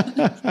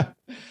now.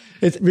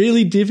 It's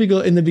really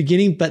difficult in the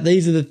beginning, but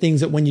these are the things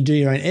that when you do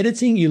your own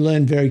editing, you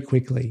learn very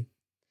quickly.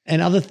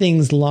 And other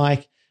things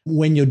like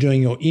when you're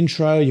doing your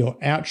intro, your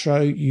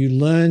outro, you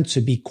learn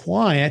to be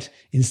quiet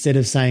instead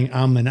of saying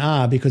and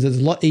ah, because it's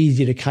a lot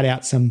easier to cut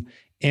out some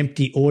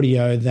empty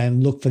audio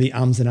than look for the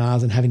ums and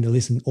ahs and having to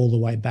listen all the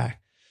way back.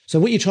 So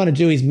what you're trying to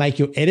do is make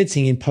your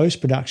editing in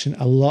post-production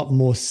a lot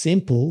more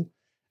simple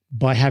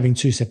by having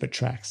two separate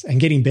tracks and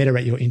getting better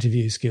at your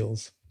interview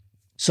skills.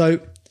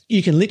 So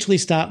you can literally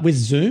start with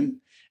Zoom,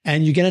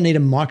 and you're going to need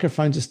a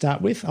microphone to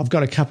start with. I've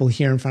got a couple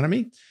here in front of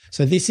me.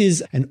 So this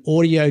is an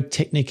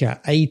Audio-Technica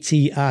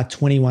ATR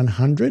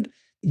 2100.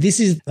 This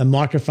is a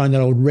microphone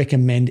that I would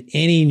recommend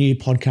any new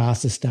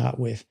podcast to start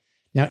with.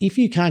 Now, if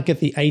you can't get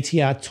the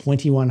ATR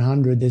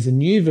 2100, there's a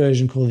new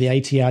version called the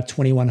ATR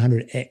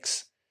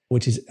 2100X,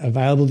 which is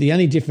available. The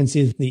only difference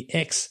is the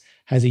X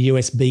has a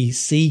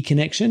USB-C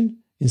connection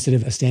instead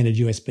of a standard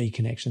USB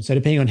connection. So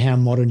depending on how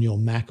modern your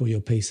Mac or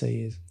your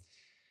PC is.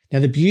 Now,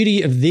 the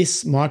beauty of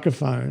this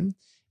microphone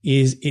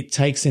is it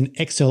takes an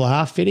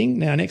XLR fitting.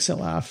 Now, an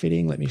XLR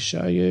fitting, let me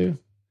show you,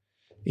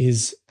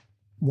 is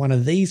one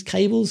of these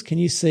cables. Can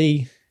you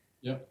see?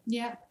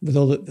 Yeah. With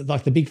all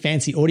the big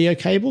fancy audio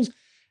cables.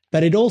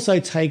 But it also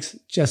takes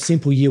just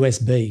simple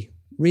USB,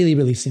 really,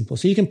 really simple.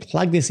 So you can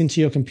plug this into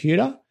your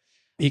computer.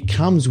 It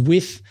comes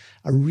with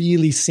a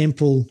really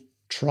simple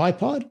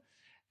tripod,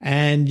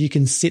 and you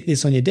can sit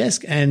this on your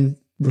desk and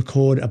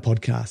record a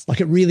podcast.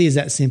 Like, it really is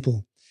that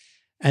simple.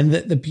 And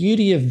the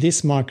beauty of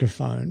this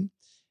microphone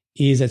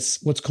is it's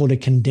what's called a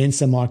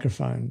condenser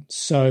microphone.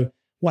 So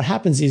what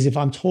happens is if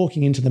I'm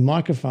talking into the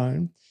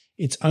microphone,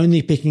 it's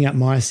only picking up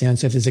my sound.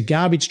 So if there's a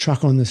garbage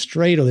truck on the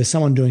street or there's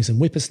someone doing some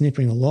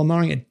whippersnippering or lawn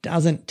mowing, it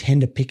doesn't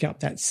tend to pick up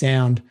that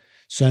sound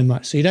so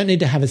much. So you don't need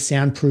to have a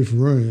soundproof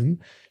room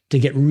to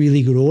get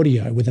really good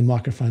audio with a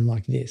microphone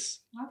like this.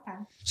 Okay.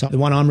 So the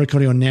one I'm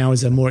recording on now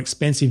is a more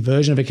expensive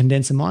version of a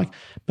condenser mic,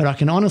 but I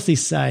can honestly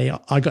say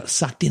I got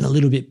sucked in a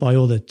little bit by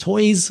all the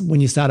toys when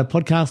you start a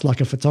podcast,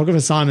 like a photographer.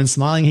 Simon's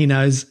smiling. He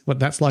knows what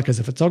that's like as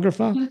a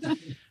photographer.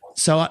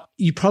 So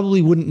you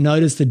probably wouldn't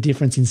notice the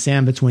difference in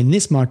sound between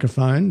this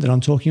microphone that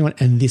I'm talking on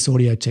and this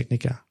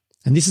Audio-Technica.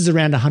 And this is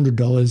around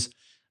 $100,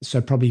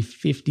 so probably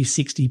 50,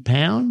 60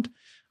 pound,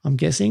 I'm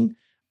guessing,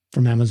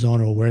 from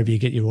Amazon or wherever you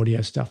get your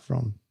audio stuff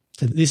from.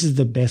 So this is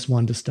the best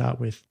one to start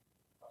with.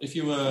 If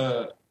you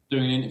were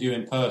doing an interview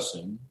in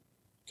person,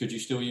 could you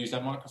still use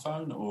that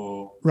microphone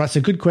or? Right,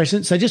 so good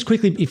question. So just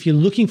quickly, if you're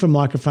looking for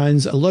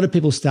microphones, a lot of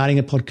people starting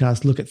a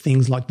podcast look at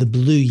things like the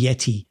Blue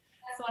Yeti.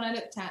 That's the one I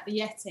looked at, the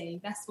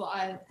Yeti. That's what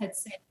I had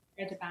said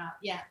read about.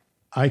 Yeah.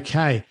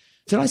 Okay.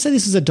 Did I say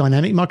this is a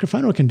dynamic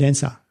microphone or a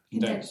condenser?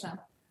 Condenser.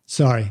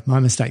 Sorry, my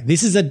mistake.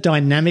 This is a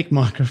dynamic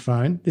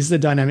microphone.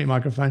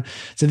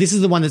 So this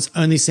is the one that's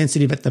only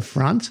sensitive at the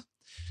front.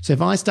 So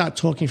if I start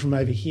talking from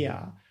over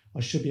here, I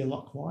should be a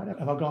lot quieter.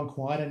 Have I gone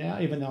quieter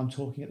now, even though I'm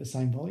talking at the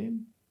same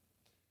volume?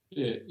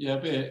 Yeah, a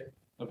bit.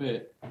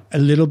 A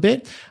little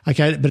bit.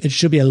 Okay, but it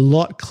should be a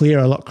lot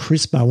clearer, a lot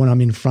crisper when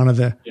I'm in front of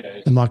the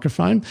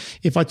microphone.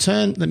 If I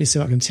turn, let me see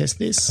if I can test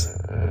this.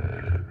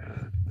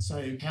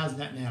 So how's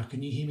that now?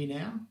 Can you hear me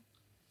now?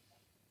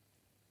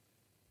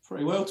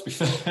 Pretty well, to be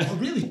fair. Oh,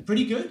 really?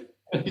 Pretty good?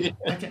 Yeah.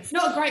 Okay. It's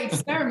not a great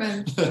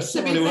experiment. That's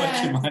to be really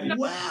fair. working, mate.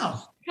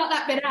 Wow. Cut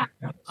that bit out.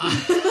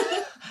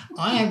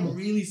 I am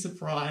really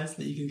surprised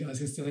that you guys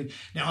can still hear.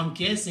 Now, I'm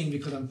guessing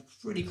because I'm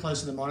pretty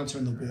close to the monitor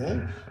and the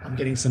wall, I'm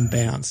getting some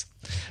bounce.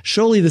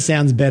 Surely the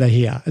sound's better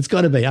here. It's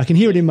got to be. I can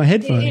hear it in my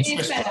headphones. It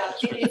is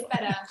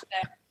better.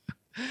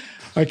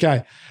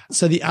 Okay.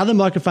 So the other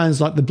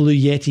microphones like the Blue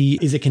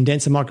Yeti is a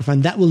condenser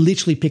microphone that will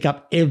literally pick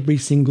up every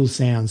single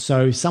sound.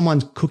 So if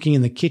someone's cooking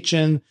in the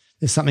kitchen,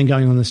 there's something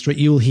going on in the street,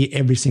 you will hear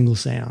every single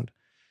sound.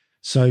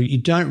 So you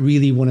don't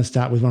really want to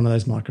start with one of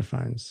those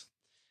microphones.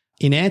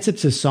 In answer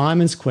to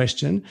Simon's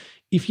question,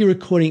 if you're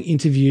recording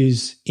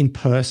interviews in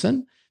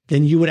person,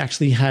 then you would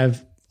actually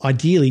have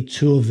ideally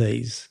 2 of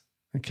these,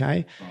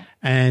 okay?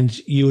 And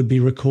you would be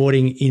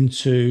recording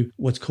into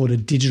what's called a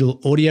digital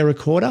audio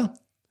recorder.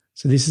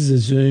 So this is a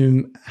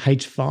Zoom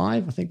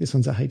H5. I think this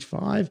one's a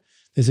H5.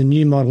 There's a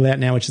new model out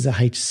now, which is a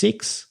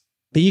H6.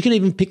 But you can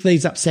even pick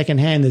these up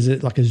secondhand.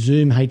 There's like a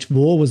Zoom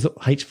H4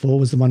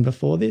 was the one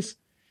before this.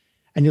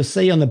 And you'll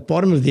see on the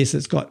bottom of this,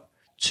 it's got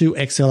 2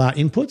 XLR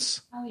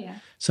inputs. Oh, yeah.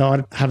 So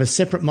I'd have a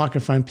separate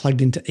microphone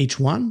plugged into each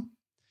one,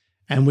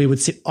 and we would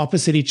sit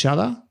opposite each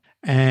other,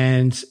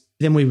 and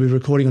then we would be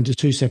recording onto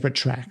 2 separate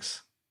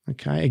tracks.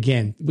 Okay.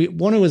 Again, we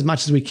want to, as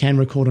much as we can,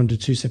 record onto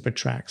 2 separate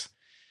tracks.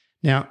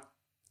 Now,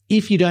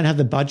 if you don't have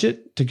the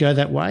budget to go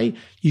that way,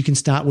 you can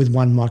start with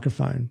 1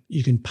 microphone.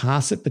 You can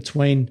pass it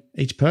between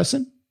each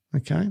person.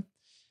 Okay.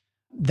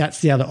 That's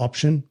the other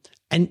option.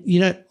 And,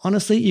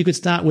 honestly, you could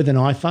start with an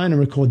iPhone and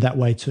record that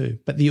way too,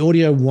 but the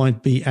audio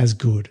won't be as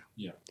good.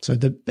 Yeah. So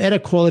the better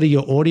quality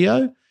your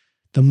audio,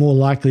 the more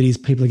likely it is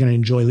people are going to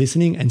enjoy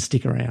listening and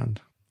stick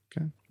around.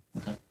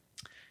 Okay.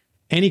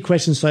 Any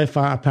questions so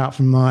far apart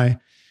from my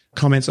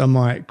comments on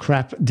my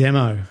crap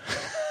demo?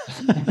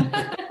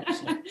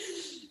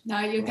 No,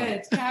 you're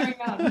good. Carry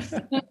on.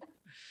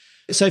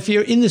 So if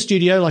you're in the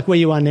studio, like where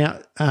you are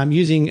now,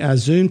 using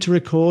Zoom to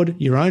record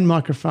your own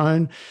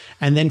microphone,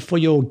 and then for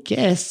your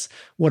guests,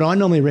 what I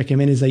normally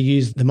recommend is they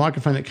use the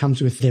microphone that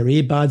comes with their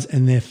earbuds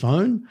and their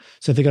phone.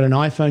 So if they've got an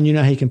iPhone,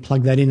 how you can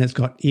plug that in. It's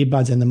got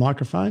earbuds and the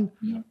microphone.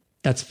 Yeah.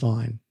 That's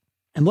fine.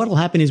 And what will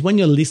happen is when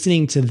you're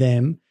listening to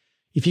them,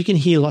 if you can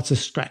hear lots of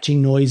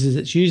scratching noises,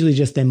 it's usually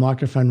just their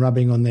microphone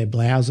rubbing on their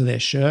blouse or their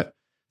shirt,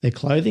 their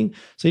clothing.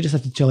 So you just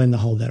have to tell them to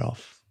hold that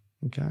off.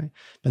 Okay.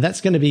 But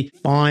that's going to be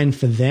fine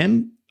for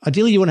them.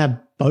 Ideally, you want to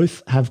have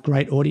both have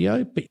great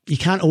audio, but you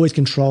can't always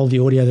control the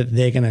audio that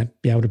they're going to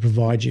be able to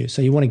provide you.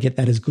 So you want to get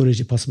that as good as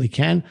you possibly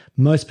can.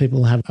 Most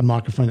people have a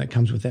microphone that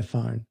comes with their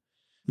phone.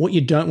 What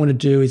you don't want to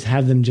do is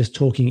have them just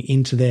talking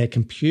into their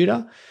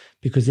computer,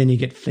 because then you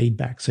get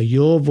feedback. So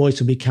your voice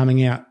will be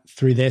coming out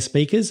through their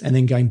speakers and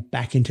then going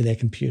back into their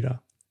computer.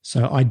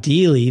 So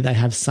ideally, they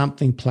have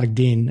something plugged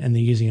in and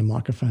they're using a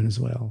microphone as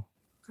well.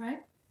 Great.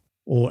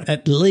 Or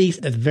at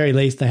the very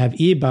least, they have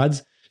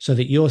earbuds so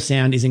that your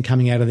sound isn't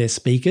coming out of their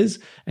speakers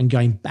and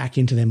going back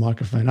into their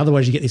microphone.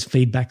 Otherwise, you get this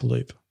feedback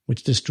loop,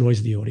 which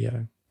destroys the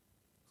audio.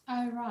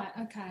 Oh, right.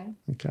 Okay.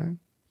 Okay.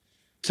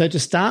 So to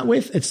start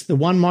with, it's the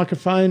 1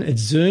 microphone, it's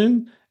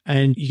Zoom,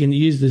 and you can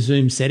use the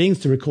Zoom settings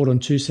to record on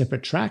 2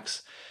 separate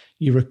tracks.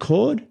 You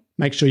record,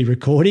 make sure you're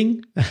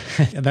recording.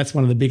 That's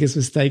one of the biggest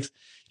mistakes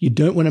you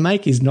don't want to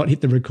make, is not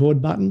hit the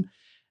record button,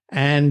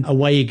 and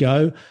away you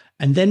go.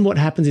 And then what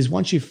happens is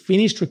once you've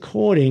finished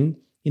recording,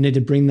 you need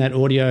to bring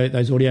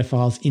those audio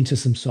files into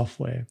some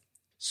software.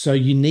 So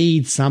you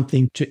need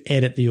something to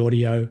edit the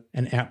audio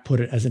and output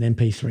it as an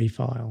MP3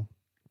 file.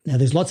 Now,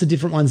 there's lots of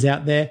different ones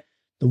out there.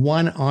 The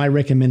one I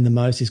recommend the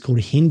most is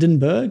called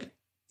Hindenburg.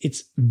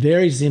 It's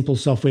very simple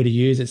software to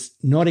use. It's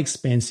not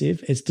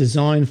expensive. It's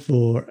designed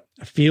for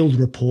field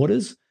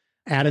reporters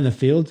out in the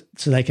field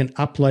so they can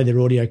upload their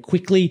audio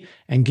quickly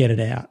and get it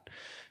out.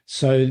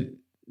 So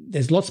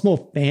there's lots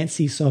more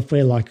fancy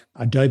software like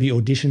Adobe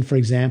Audition, for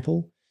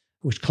example,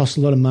 which costs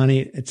a lot of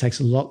money. It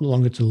takes a lot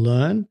longer to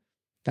learn.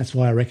 That's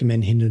why I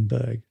recommend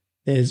Hindenburg.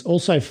 There's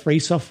also free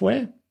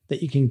software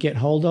that you can get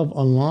hold of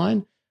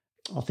online.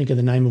 I'll think of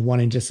the name of one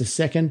in just a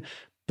second.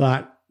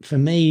 But for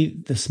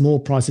me, the small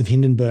price of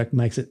Hindenburg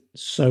makes it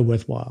so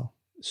worthwhile.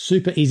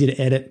 Super easy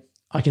to edit.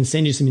 I can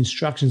send you some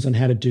instructions on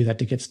how to do that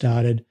to get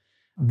started.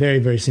 Very,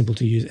 very simple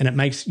to use. And it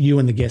makes you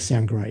and the guest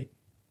sound great.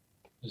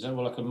 Is that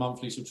like a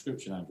monthly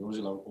subscription, Andrew, or is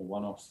it like a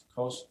one-off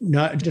cost?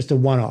 No, just a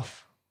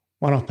one-off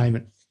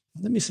payment.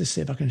 Let me just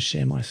see if I can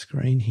share my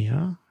screen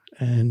here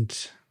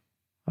and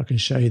I can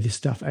show you this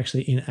stuff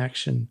actually in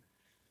action.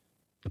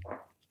 Can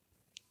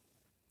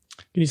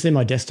you see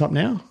my desktop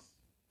now?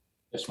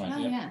 Yes, mate. Oh,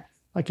 yeah.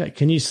 Okay,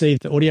 can you see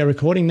the audio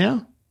recording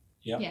now?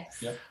 Yeah. Yes.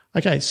 Yep.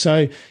 Okay,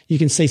 so you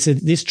can see, so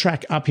this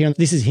track up here,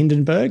 this is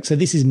Hindenburg. So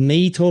this is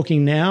me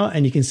talking now,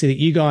 and you can see that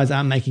you guys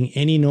aren't making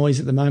any noise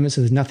at the moment,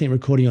 so there's nothing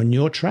recording on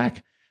your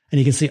track. And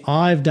you can see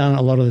I've done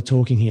a lot of the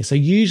talking here. So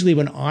usually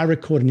when I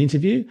record an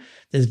interview,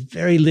 there's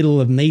very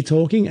little of me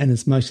talking and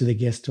it's mostly the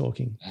guest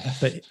talking.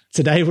 But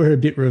today we're a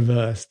bit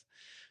reversed.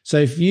 So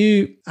if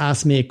you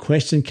ask me a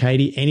question,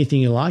 Katie,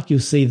 anything you like,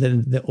 you'll see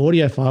that the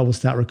audio file will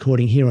start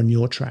recording here on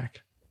your track.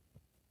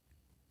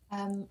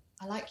 I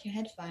like your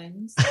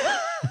headphones.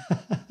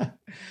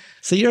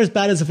 So you're as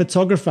bad as a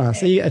photographer.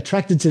 So you're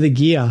attracted to the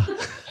gear.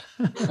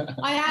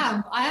 I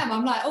am.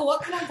 I'm like, oh,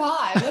 what can I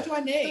buy? What do I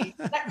need?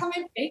 Does that come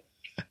in big?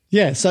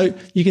 Yeah, so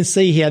you can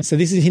see here, so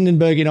this is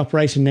Hindenburg in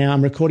operation now.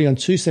 I'm recording on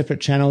 2 separate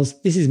channels.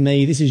 This is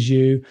me, this is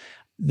you.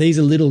 These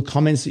are little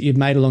comments that you've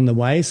made along the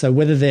way. So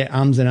whether they're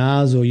ums and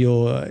ahs or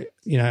your,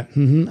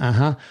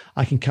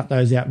 I can cut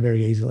those out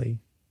very easily.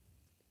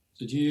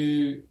 So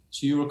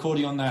you're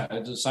recording on that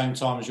at the same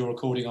time as you're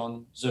recording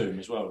on Zoom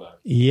as well, though?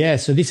 Yeah,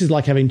 so this is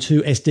like having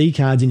 2 SD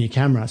cards in your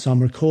camera. So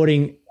I'm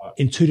recording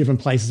in 2 different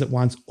places at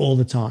once all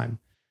the time.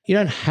 You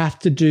don't have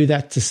to do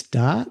that to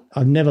start.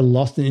 I've never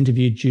lost an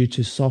interview due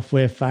to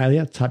software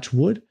failure, touch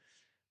wood,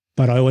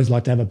 but I always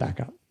like to have a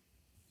backup.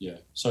 Yeah.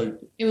 So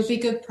it would be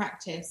good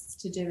practice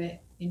to do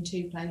it in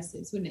 2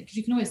 places, wouldn't it? Because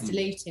you can always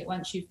delete it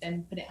once you've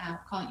then put it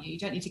out, can't you? You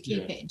don't need to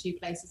keep it in 2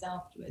 places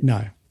afterwards.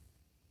 No.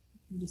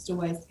 You just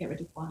always get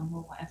rid of one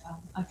or whatever.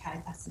 Okay,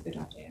 that's a good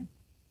idea.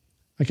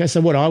 Okay,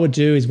 so what I would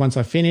do is once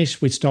I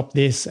finish, we stop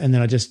this and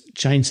then I just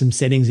change some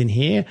settings in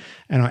here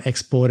and I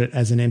export it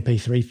as an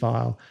MP3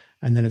 file.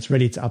 And then it's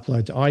ready to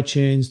upload to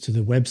iTunes, to the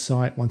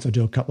website, once I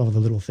do a couple of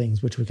the little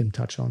things, which we can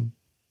touch on.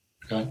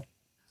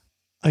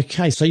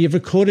 Okay, so you've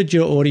recorded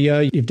your audio,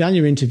 you've done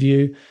your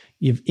interview,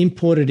 you've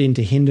imported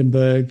into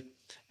Hindenburg,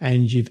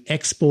 and you've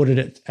exported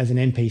it as an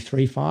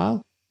MP3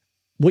 file.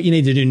 What you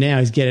need to do now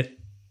is get it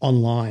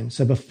online.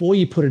 So before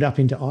you put it up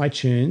into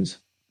iTunes,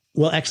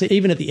 well, actually,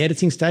 even at the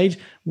editing stage,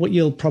 what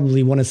you'll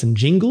probably want is some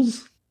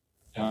jingles.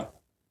 Yeah.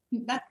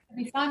 That could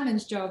be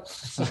Simon's job.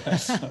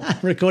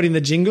 Recording the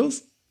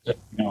jingles.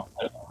 No.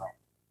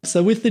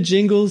 So with the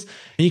jingles,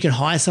 you can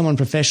hire someone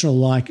professional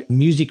like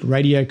Music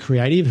Radio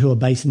Creative who are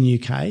based in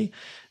the UK.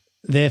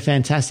 They're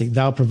fantastic.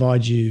 They'll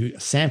provide you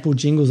sample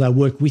jingles. They'll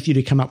work with you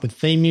to come up with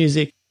theme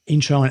music,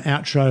 intro and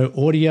outro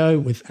audio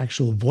with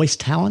actual voice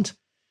talent.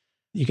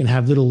 You can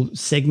have little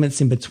segments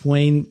in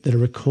between that are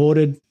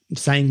recorded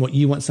saying what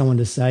you want someone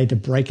to say to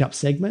break up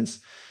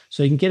segments.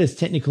 So you can get as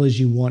technical as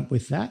you want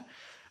with that.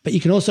 But you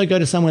can also go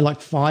to somewhere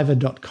like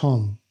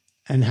Fiverr.com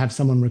and have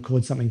someone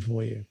record something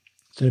for you.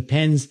 So it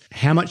depends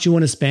how much you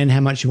want to spend,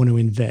 how much you want to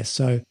invest.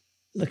 So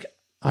look,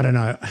 I don't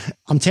know.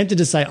 I'm tempted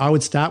to say I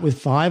would start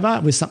with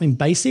Fiverr with something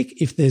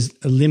basic if there's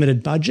a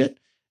limited budget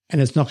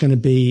and it's not going to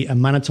be a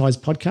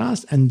monetized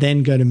podcast, and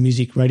then go to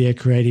Music Radio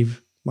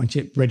Creative once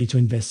you're ready to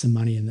invest some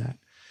money in that.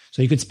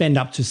 So you could spend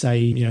up to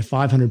say,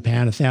 £500,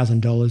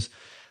 $1,000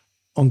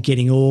 on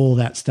getting all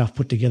that stuff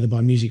put together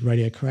by Music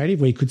Radio Creative,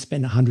 where you could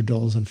spend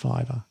 $100 on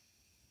Fiverr.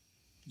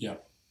 Yeah.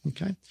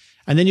 Okay.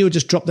 And then you'll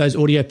just drop those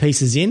audio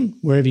pieces in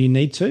wherever you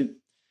need to.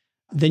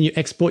 Then you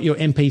export your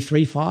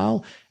MP3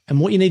 file. And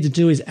what you need to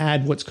do is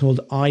add what's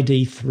called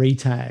ID3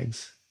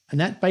 tags. And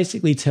that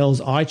basically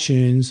tells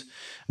iTunes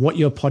what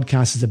your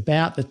podcast is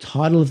about, the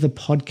title of the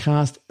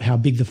podcast, how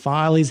big the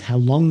file is, how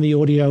long the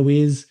audio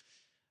is.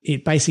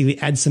 It basically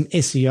adds some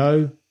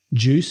SEO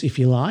juice, if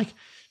you like,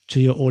 to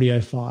your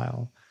audio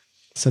file.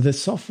 So the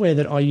software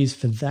that I use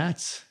for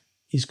that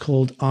is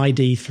called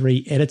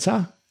ID3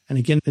 Editor. And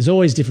again, there's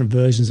always different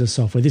versions of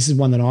software. This is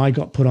one that I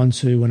got put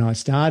onto when I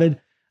started,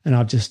 and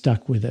I've just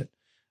stuck with it.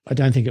 I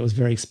don't think it was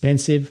very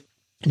expensive.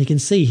 And you can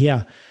see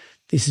here,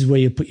 this is where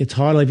you put your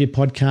title of your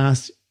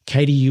podcast.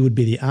 Katie, you would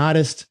be the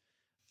artist.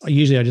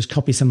 Usually I just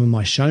copy some of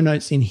my show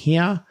notes in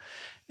here.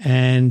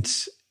 And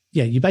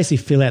yeah, you basically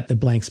fill out the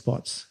blank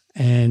spots.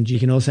 And you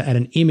can also add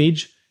an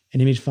image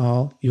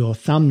file, your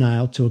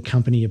thumbnail to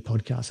accompany your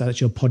podcast. So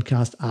that's your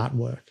podcast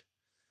artwork.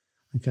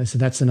 Okay, so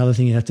that's another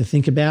thing you have to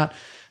think about.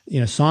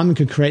 Simon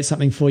could create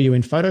something for you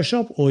in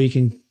Photoshop, or you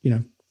can,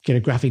 get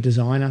a graphic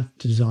designer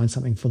to design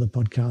something for the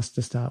podcast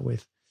to start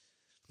with.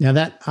 Now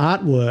that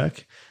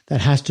artwork, that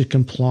has to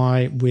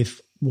comply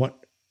with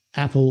what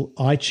Apple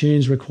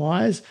iTunes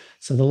requires.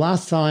 So the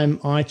last time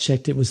I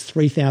checked, it was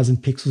 3,000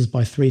 pixels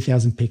by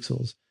 3,000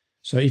 pixels.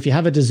 So if you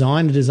have a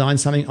design to design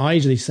something, I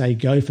usually say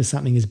go for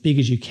something as big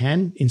as you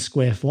can in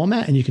square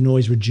format, and you can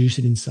always reduce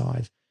it in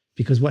size,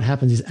 because what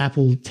happens is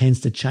Apple tends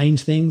to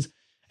change things,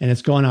 and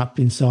it's gone up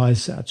in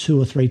size 2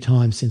 or 3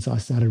 times since I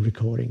started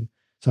recording.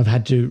 So I've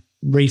had to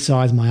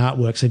resize my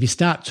artwork. So if you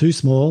start too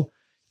small,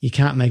 you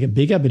can't make it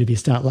bigger, but if you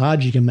start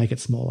large, you can make it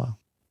smaller.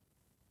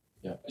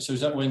 Yeah. So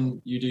is that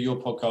when you do your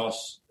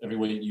podcast every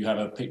week, you have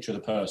a picture of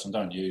the person,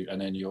 don't you? And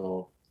then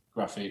your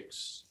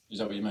graphics, is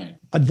that what you mean?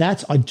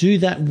 I do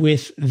that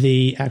with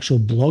the actual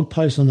blog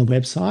post on the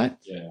website.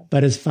 Yeah.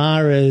 But as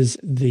far as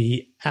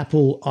the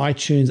Apple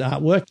iTunes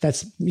artwork,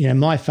 that's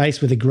my face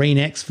with a green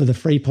X for the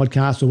free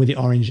podcast, or with the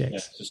orange X. Yeah,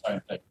 it's the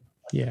same thing.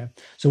 Yeah.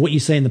 So what you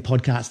see in the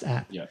podcast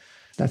app,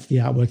 that's the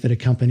artwork that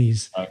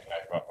accompanies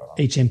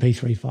each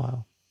MP3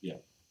 file. Yeah.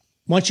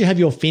 Once you have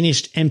your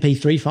finished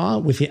MP3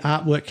 file with the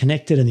artwork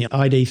connected and the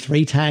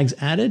ID3 tags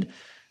added,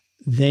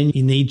 then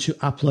you need to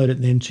upload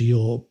it then to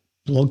your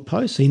blog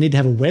post. So you need to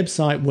have a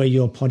website where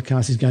your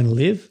podcast is going to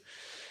live.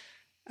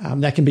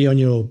 That can be on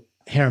your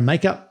hair and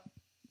makeup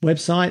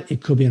website.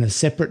 It could be on a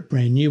separate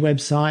brand new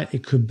website.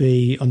 It could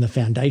be on the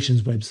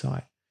foundation's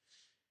website.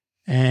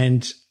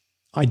 And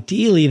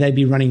ideally, they'd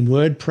be running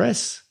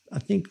WordPress. I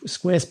think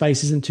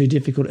Squarespace isn't too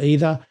difficult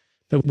either.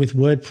 But with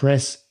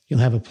WordPress, you'll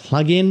have a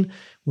plugin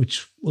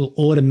which will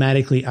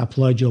automatically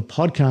upload your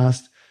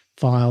podcast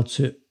file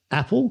to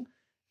Apple.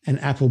 And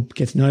Apple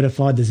gets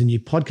notified there's a new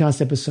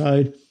podcast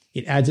episode.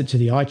 It adds it to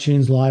the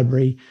iTunes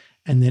library.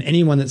 And then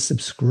anyone that's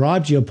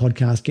subscribed to your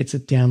podcast gets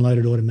it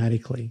downloaded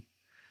automatically.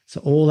 So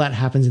all that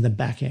happens in the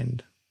back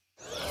end.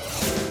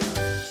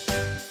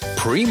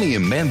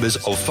 Premium members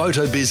of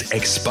PhotoBiz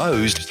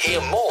Exposed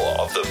hear more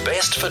of the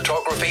best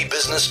photography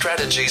business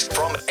strategies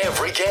from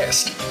every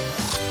guest.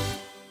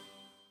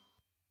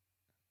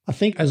 I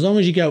think as long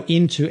as you go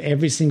into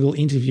every single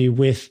interview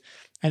with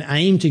an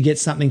aim to get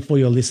something for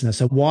your listener.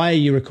 So why are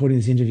you recording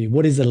this interview?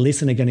 What is the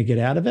listener going to get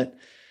out of it?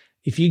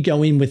 If you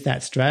go in with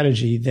that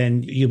strategy,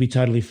 then you'll be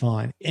totally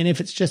fine. And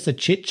if it's just a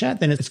chit chat,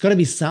 then it's got to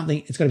be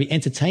something, it's got to be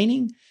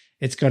entertaining,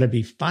 it's got to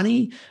be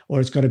funny, or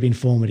it's got to be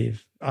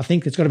informative. I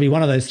think it's got to be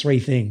one of those three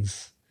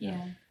things.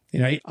 Yeah. You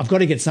know, I've got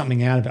to get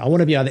something out of it. I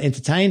want to be either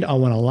entertained, I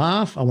want to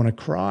laugh, I want to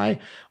cry,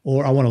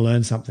 or I want to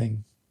learn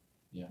something.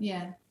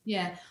 Yeah.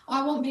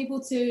 I want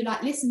people to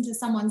like listen to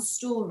someone's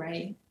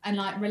story and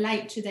like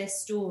relate to their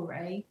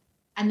story.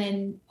 And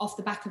then off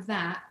the back of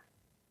that,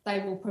 they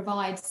will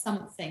provide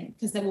something,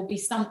 because there will be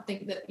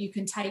something that you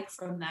can take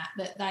from that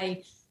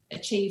they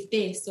achieved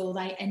this or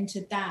they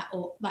entered that,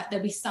 or like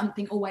there'll be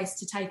something always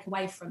to take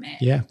away from it.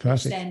 Yeah,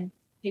 perfect. Which then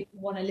people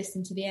want to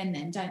listen to the end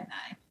then, don't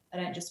they? They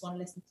don't just want to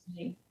listen to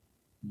me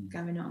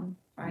going on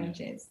for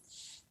ages.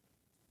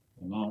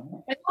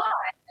 No. Why?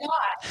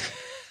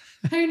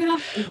 Who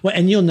knows? Well,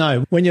 and you'll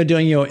know when you're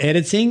doing your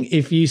editing,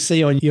 if you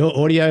see on your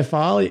audio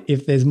file,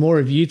 if there's more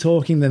of you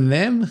talking than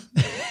them,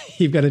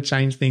 you've got to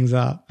change things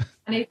up.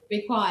 I need to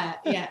be quiet.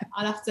 Yeah,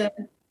 I'll have to.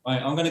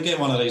 Mate, I'm going to get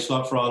one of these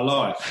like for our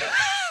life.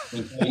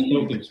 I'm just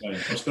going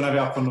to have it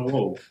up on the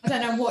wall. I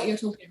don't know what you're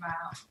talking about.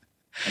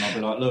 And I'll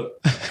be like,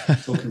 look,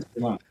 talking too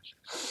much.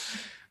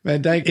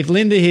 Man, Dave, if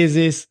Linda hears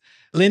this,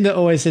 Linda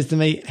always says to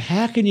me,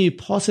 how can you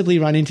possibly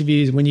run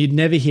interviews when you'd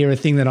never hear a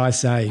thing that I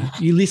say?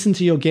 You listen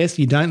to your guests,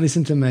 you don't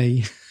listen to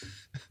me.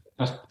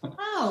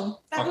 Oh,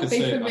 that would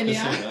be familiar.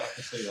 I can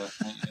see that.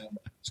 Yeah.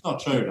 It's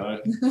not true, though.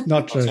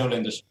 Not true. I'll tell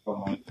Linda she's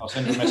wrong. I'll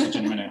send her a message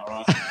in a minute,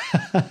 all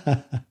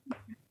right?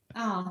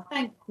 Oh,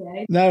 thank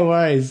you. No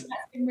worries.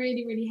 That's been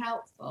really, really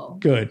helpful.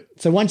 Good.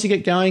 So once you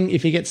get going,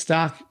 if you get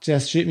stuck,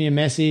 just shoot me a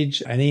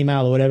message, an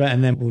email or whatever,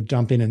 and then we'll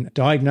jump in and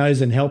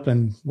diagnose and help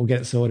and we'll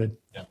get it sorted.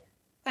 Yeah.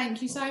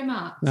 Thank you so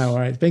much. No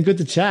worries. It's been good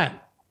to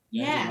chat.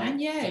 Yeah,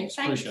 and you. Thanks.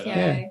 Thank you.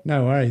 Yeah,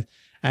 no worries.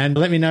 And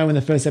let me know when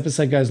the first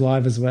episode goes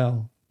live as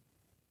well.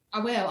 I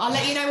will. I'll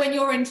let you know when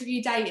your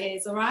interview date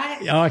is, all right?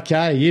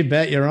 Okay, you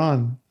bet you're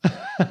on. All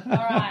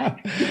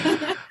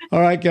right. All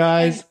right,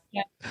 guys.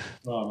 Yeah.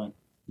 Right, man.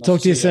 Nice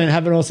Talk to you see soon.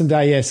 Have an awesome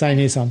day. Yeah, same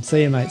here, Sam.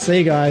 See you, mate. See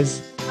you guys.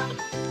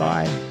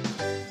 Bye.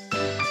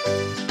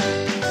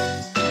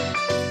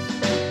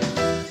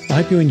 I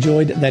hope you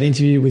enjoyed that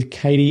interview with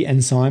Katie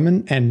and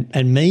Simon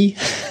and me.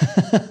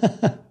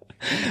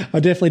 I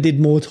definitely did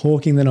more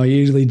talking than I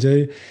usually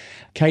do.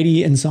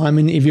 Katie and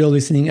Simon, if you're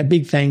listening, a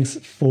big thanks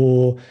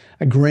for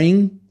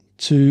agreeing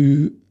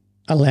to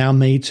allow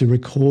me to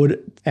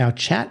record our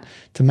chat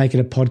to make it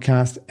a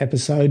podcast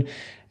episode.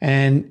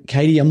 And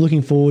Katie, I'm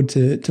looking forward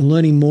to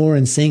learning more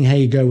and seeing how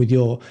you go with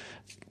your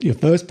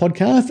first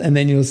podcast and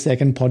then your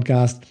second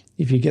podcast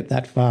if you get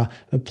that far.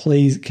 But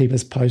please keep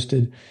us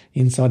posted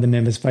inside the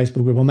members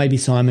Facebook group, or maybe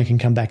Simon can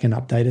come back and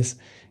update us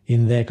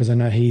in there because I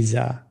know he's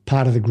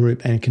part of the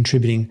group and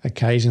contributing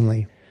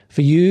occasionally.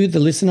 For you, the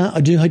listener,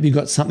 I do hope you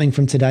got something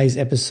from today's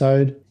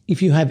episode.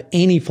 If you have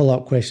any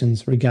follow-up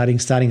questions regarding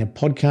starting a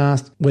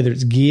podcast, whether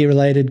it's gear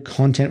related,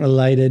 content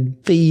related,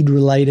 feed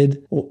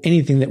related, or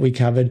anything that we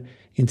covered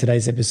in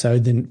today's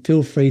episode, then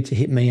feel free to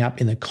hit me up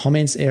in the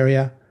comments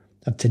area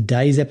of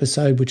today's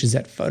episode, which is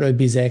at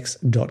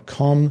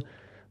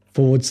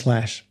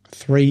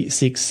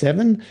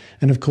photobizx.com/367.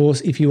 And of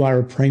course, if you are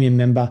a premium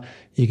member,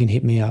 you can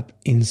hit me up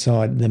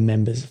inside the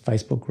members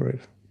Facebook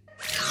group.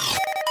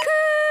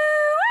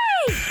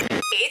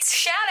 It's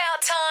shout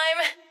out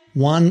time.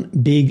 One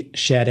big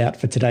shout out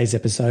for today's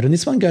episode, and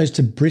this one goes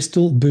to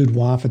Bristol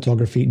Boudoir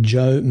Photography,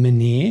 Joe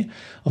Manier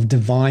of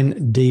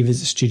Divine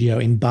Divas Studio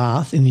in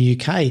Bath in the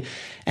UK.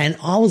 And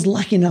I was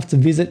lucky enough to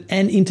visit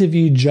and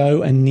interview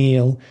Joe and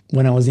Neil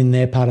when I was in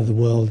their part of the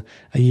world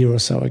a year or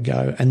so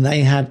ago. And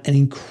they have an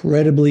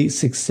incredibly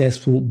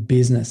successful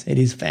business. It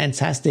is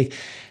fantastic.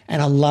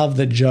 And I love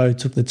that Joe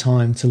took the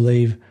time to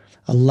leave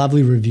a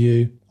lovely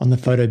review on the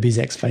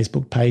PhotoBizX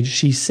Facebook page.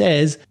 She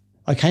says,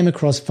 I came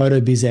across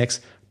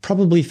PhotoBizX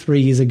probably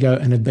 3 years ago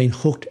and have been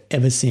hooked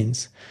ever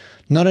since.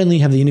 Not only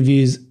have the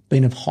interviews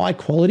been of high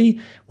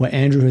quality, where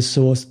Andrew has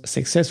sourced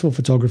successful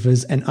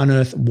photographers and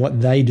unearthed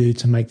what they do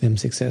to make them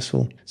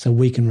successful so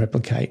we can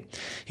replicate.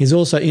 He's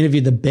also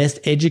interviewed the best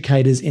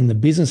educators in the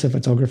business of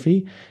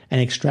photography and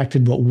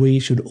extracted what we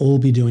should all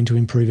be doing to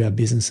improve our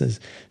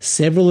businesses,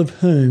 several of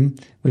whom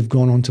we've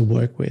gone on to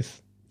work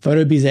with.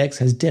 PhotoBizX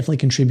has definitely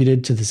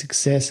contributed to the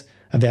success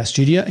of our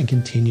studio and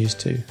continues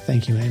to.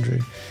 Thank you, Andrew.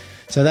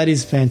 So that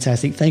is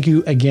fantastic. Thank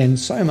you again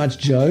so much,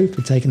 Joe,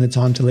 for taking the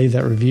time to leave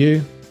that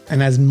review.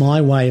 And as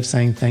my way of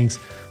saying thanks,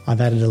 I've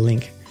added a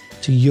link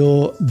to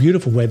your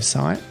beautiful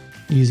website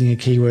using a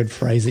keyword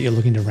phrase that you're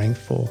looking to rank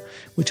for,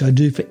 which I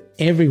do for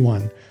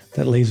everyone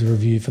that leaves a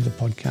review for the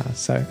podcast.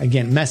 So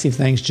again, massive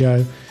thanks,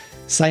 Joe.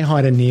 Say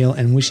hi to Neil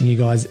and wishing you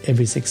guys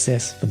every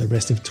success for the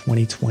rest of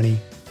 2020.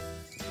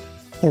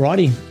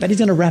 Alrighty, that is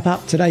going to wrap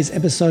up today's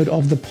episode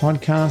of the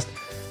podcast.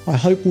 I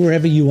hope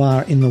wherever you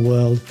are in the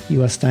world,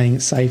 you are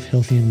staying safe,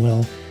 healthy and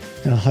well.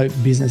 And I hope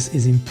business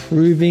is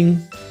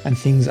improving and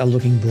things are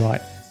looking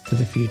bright for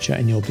the future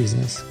in your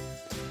business.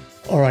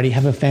 Alrighty,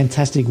 have a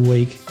fantastic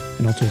week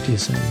and I'll talk to you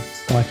soon.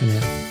 Bye for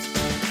now.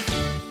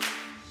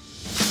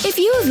 If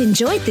you have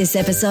enjoyed this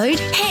episode,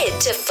 head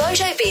to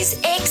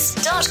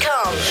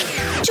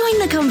photobizx.com. Join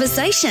the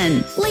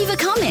conversation, leave a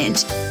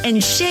comment,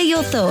 and share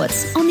your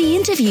thoughts on the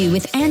interview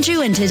with Andrew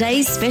and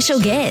today's special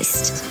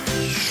guest.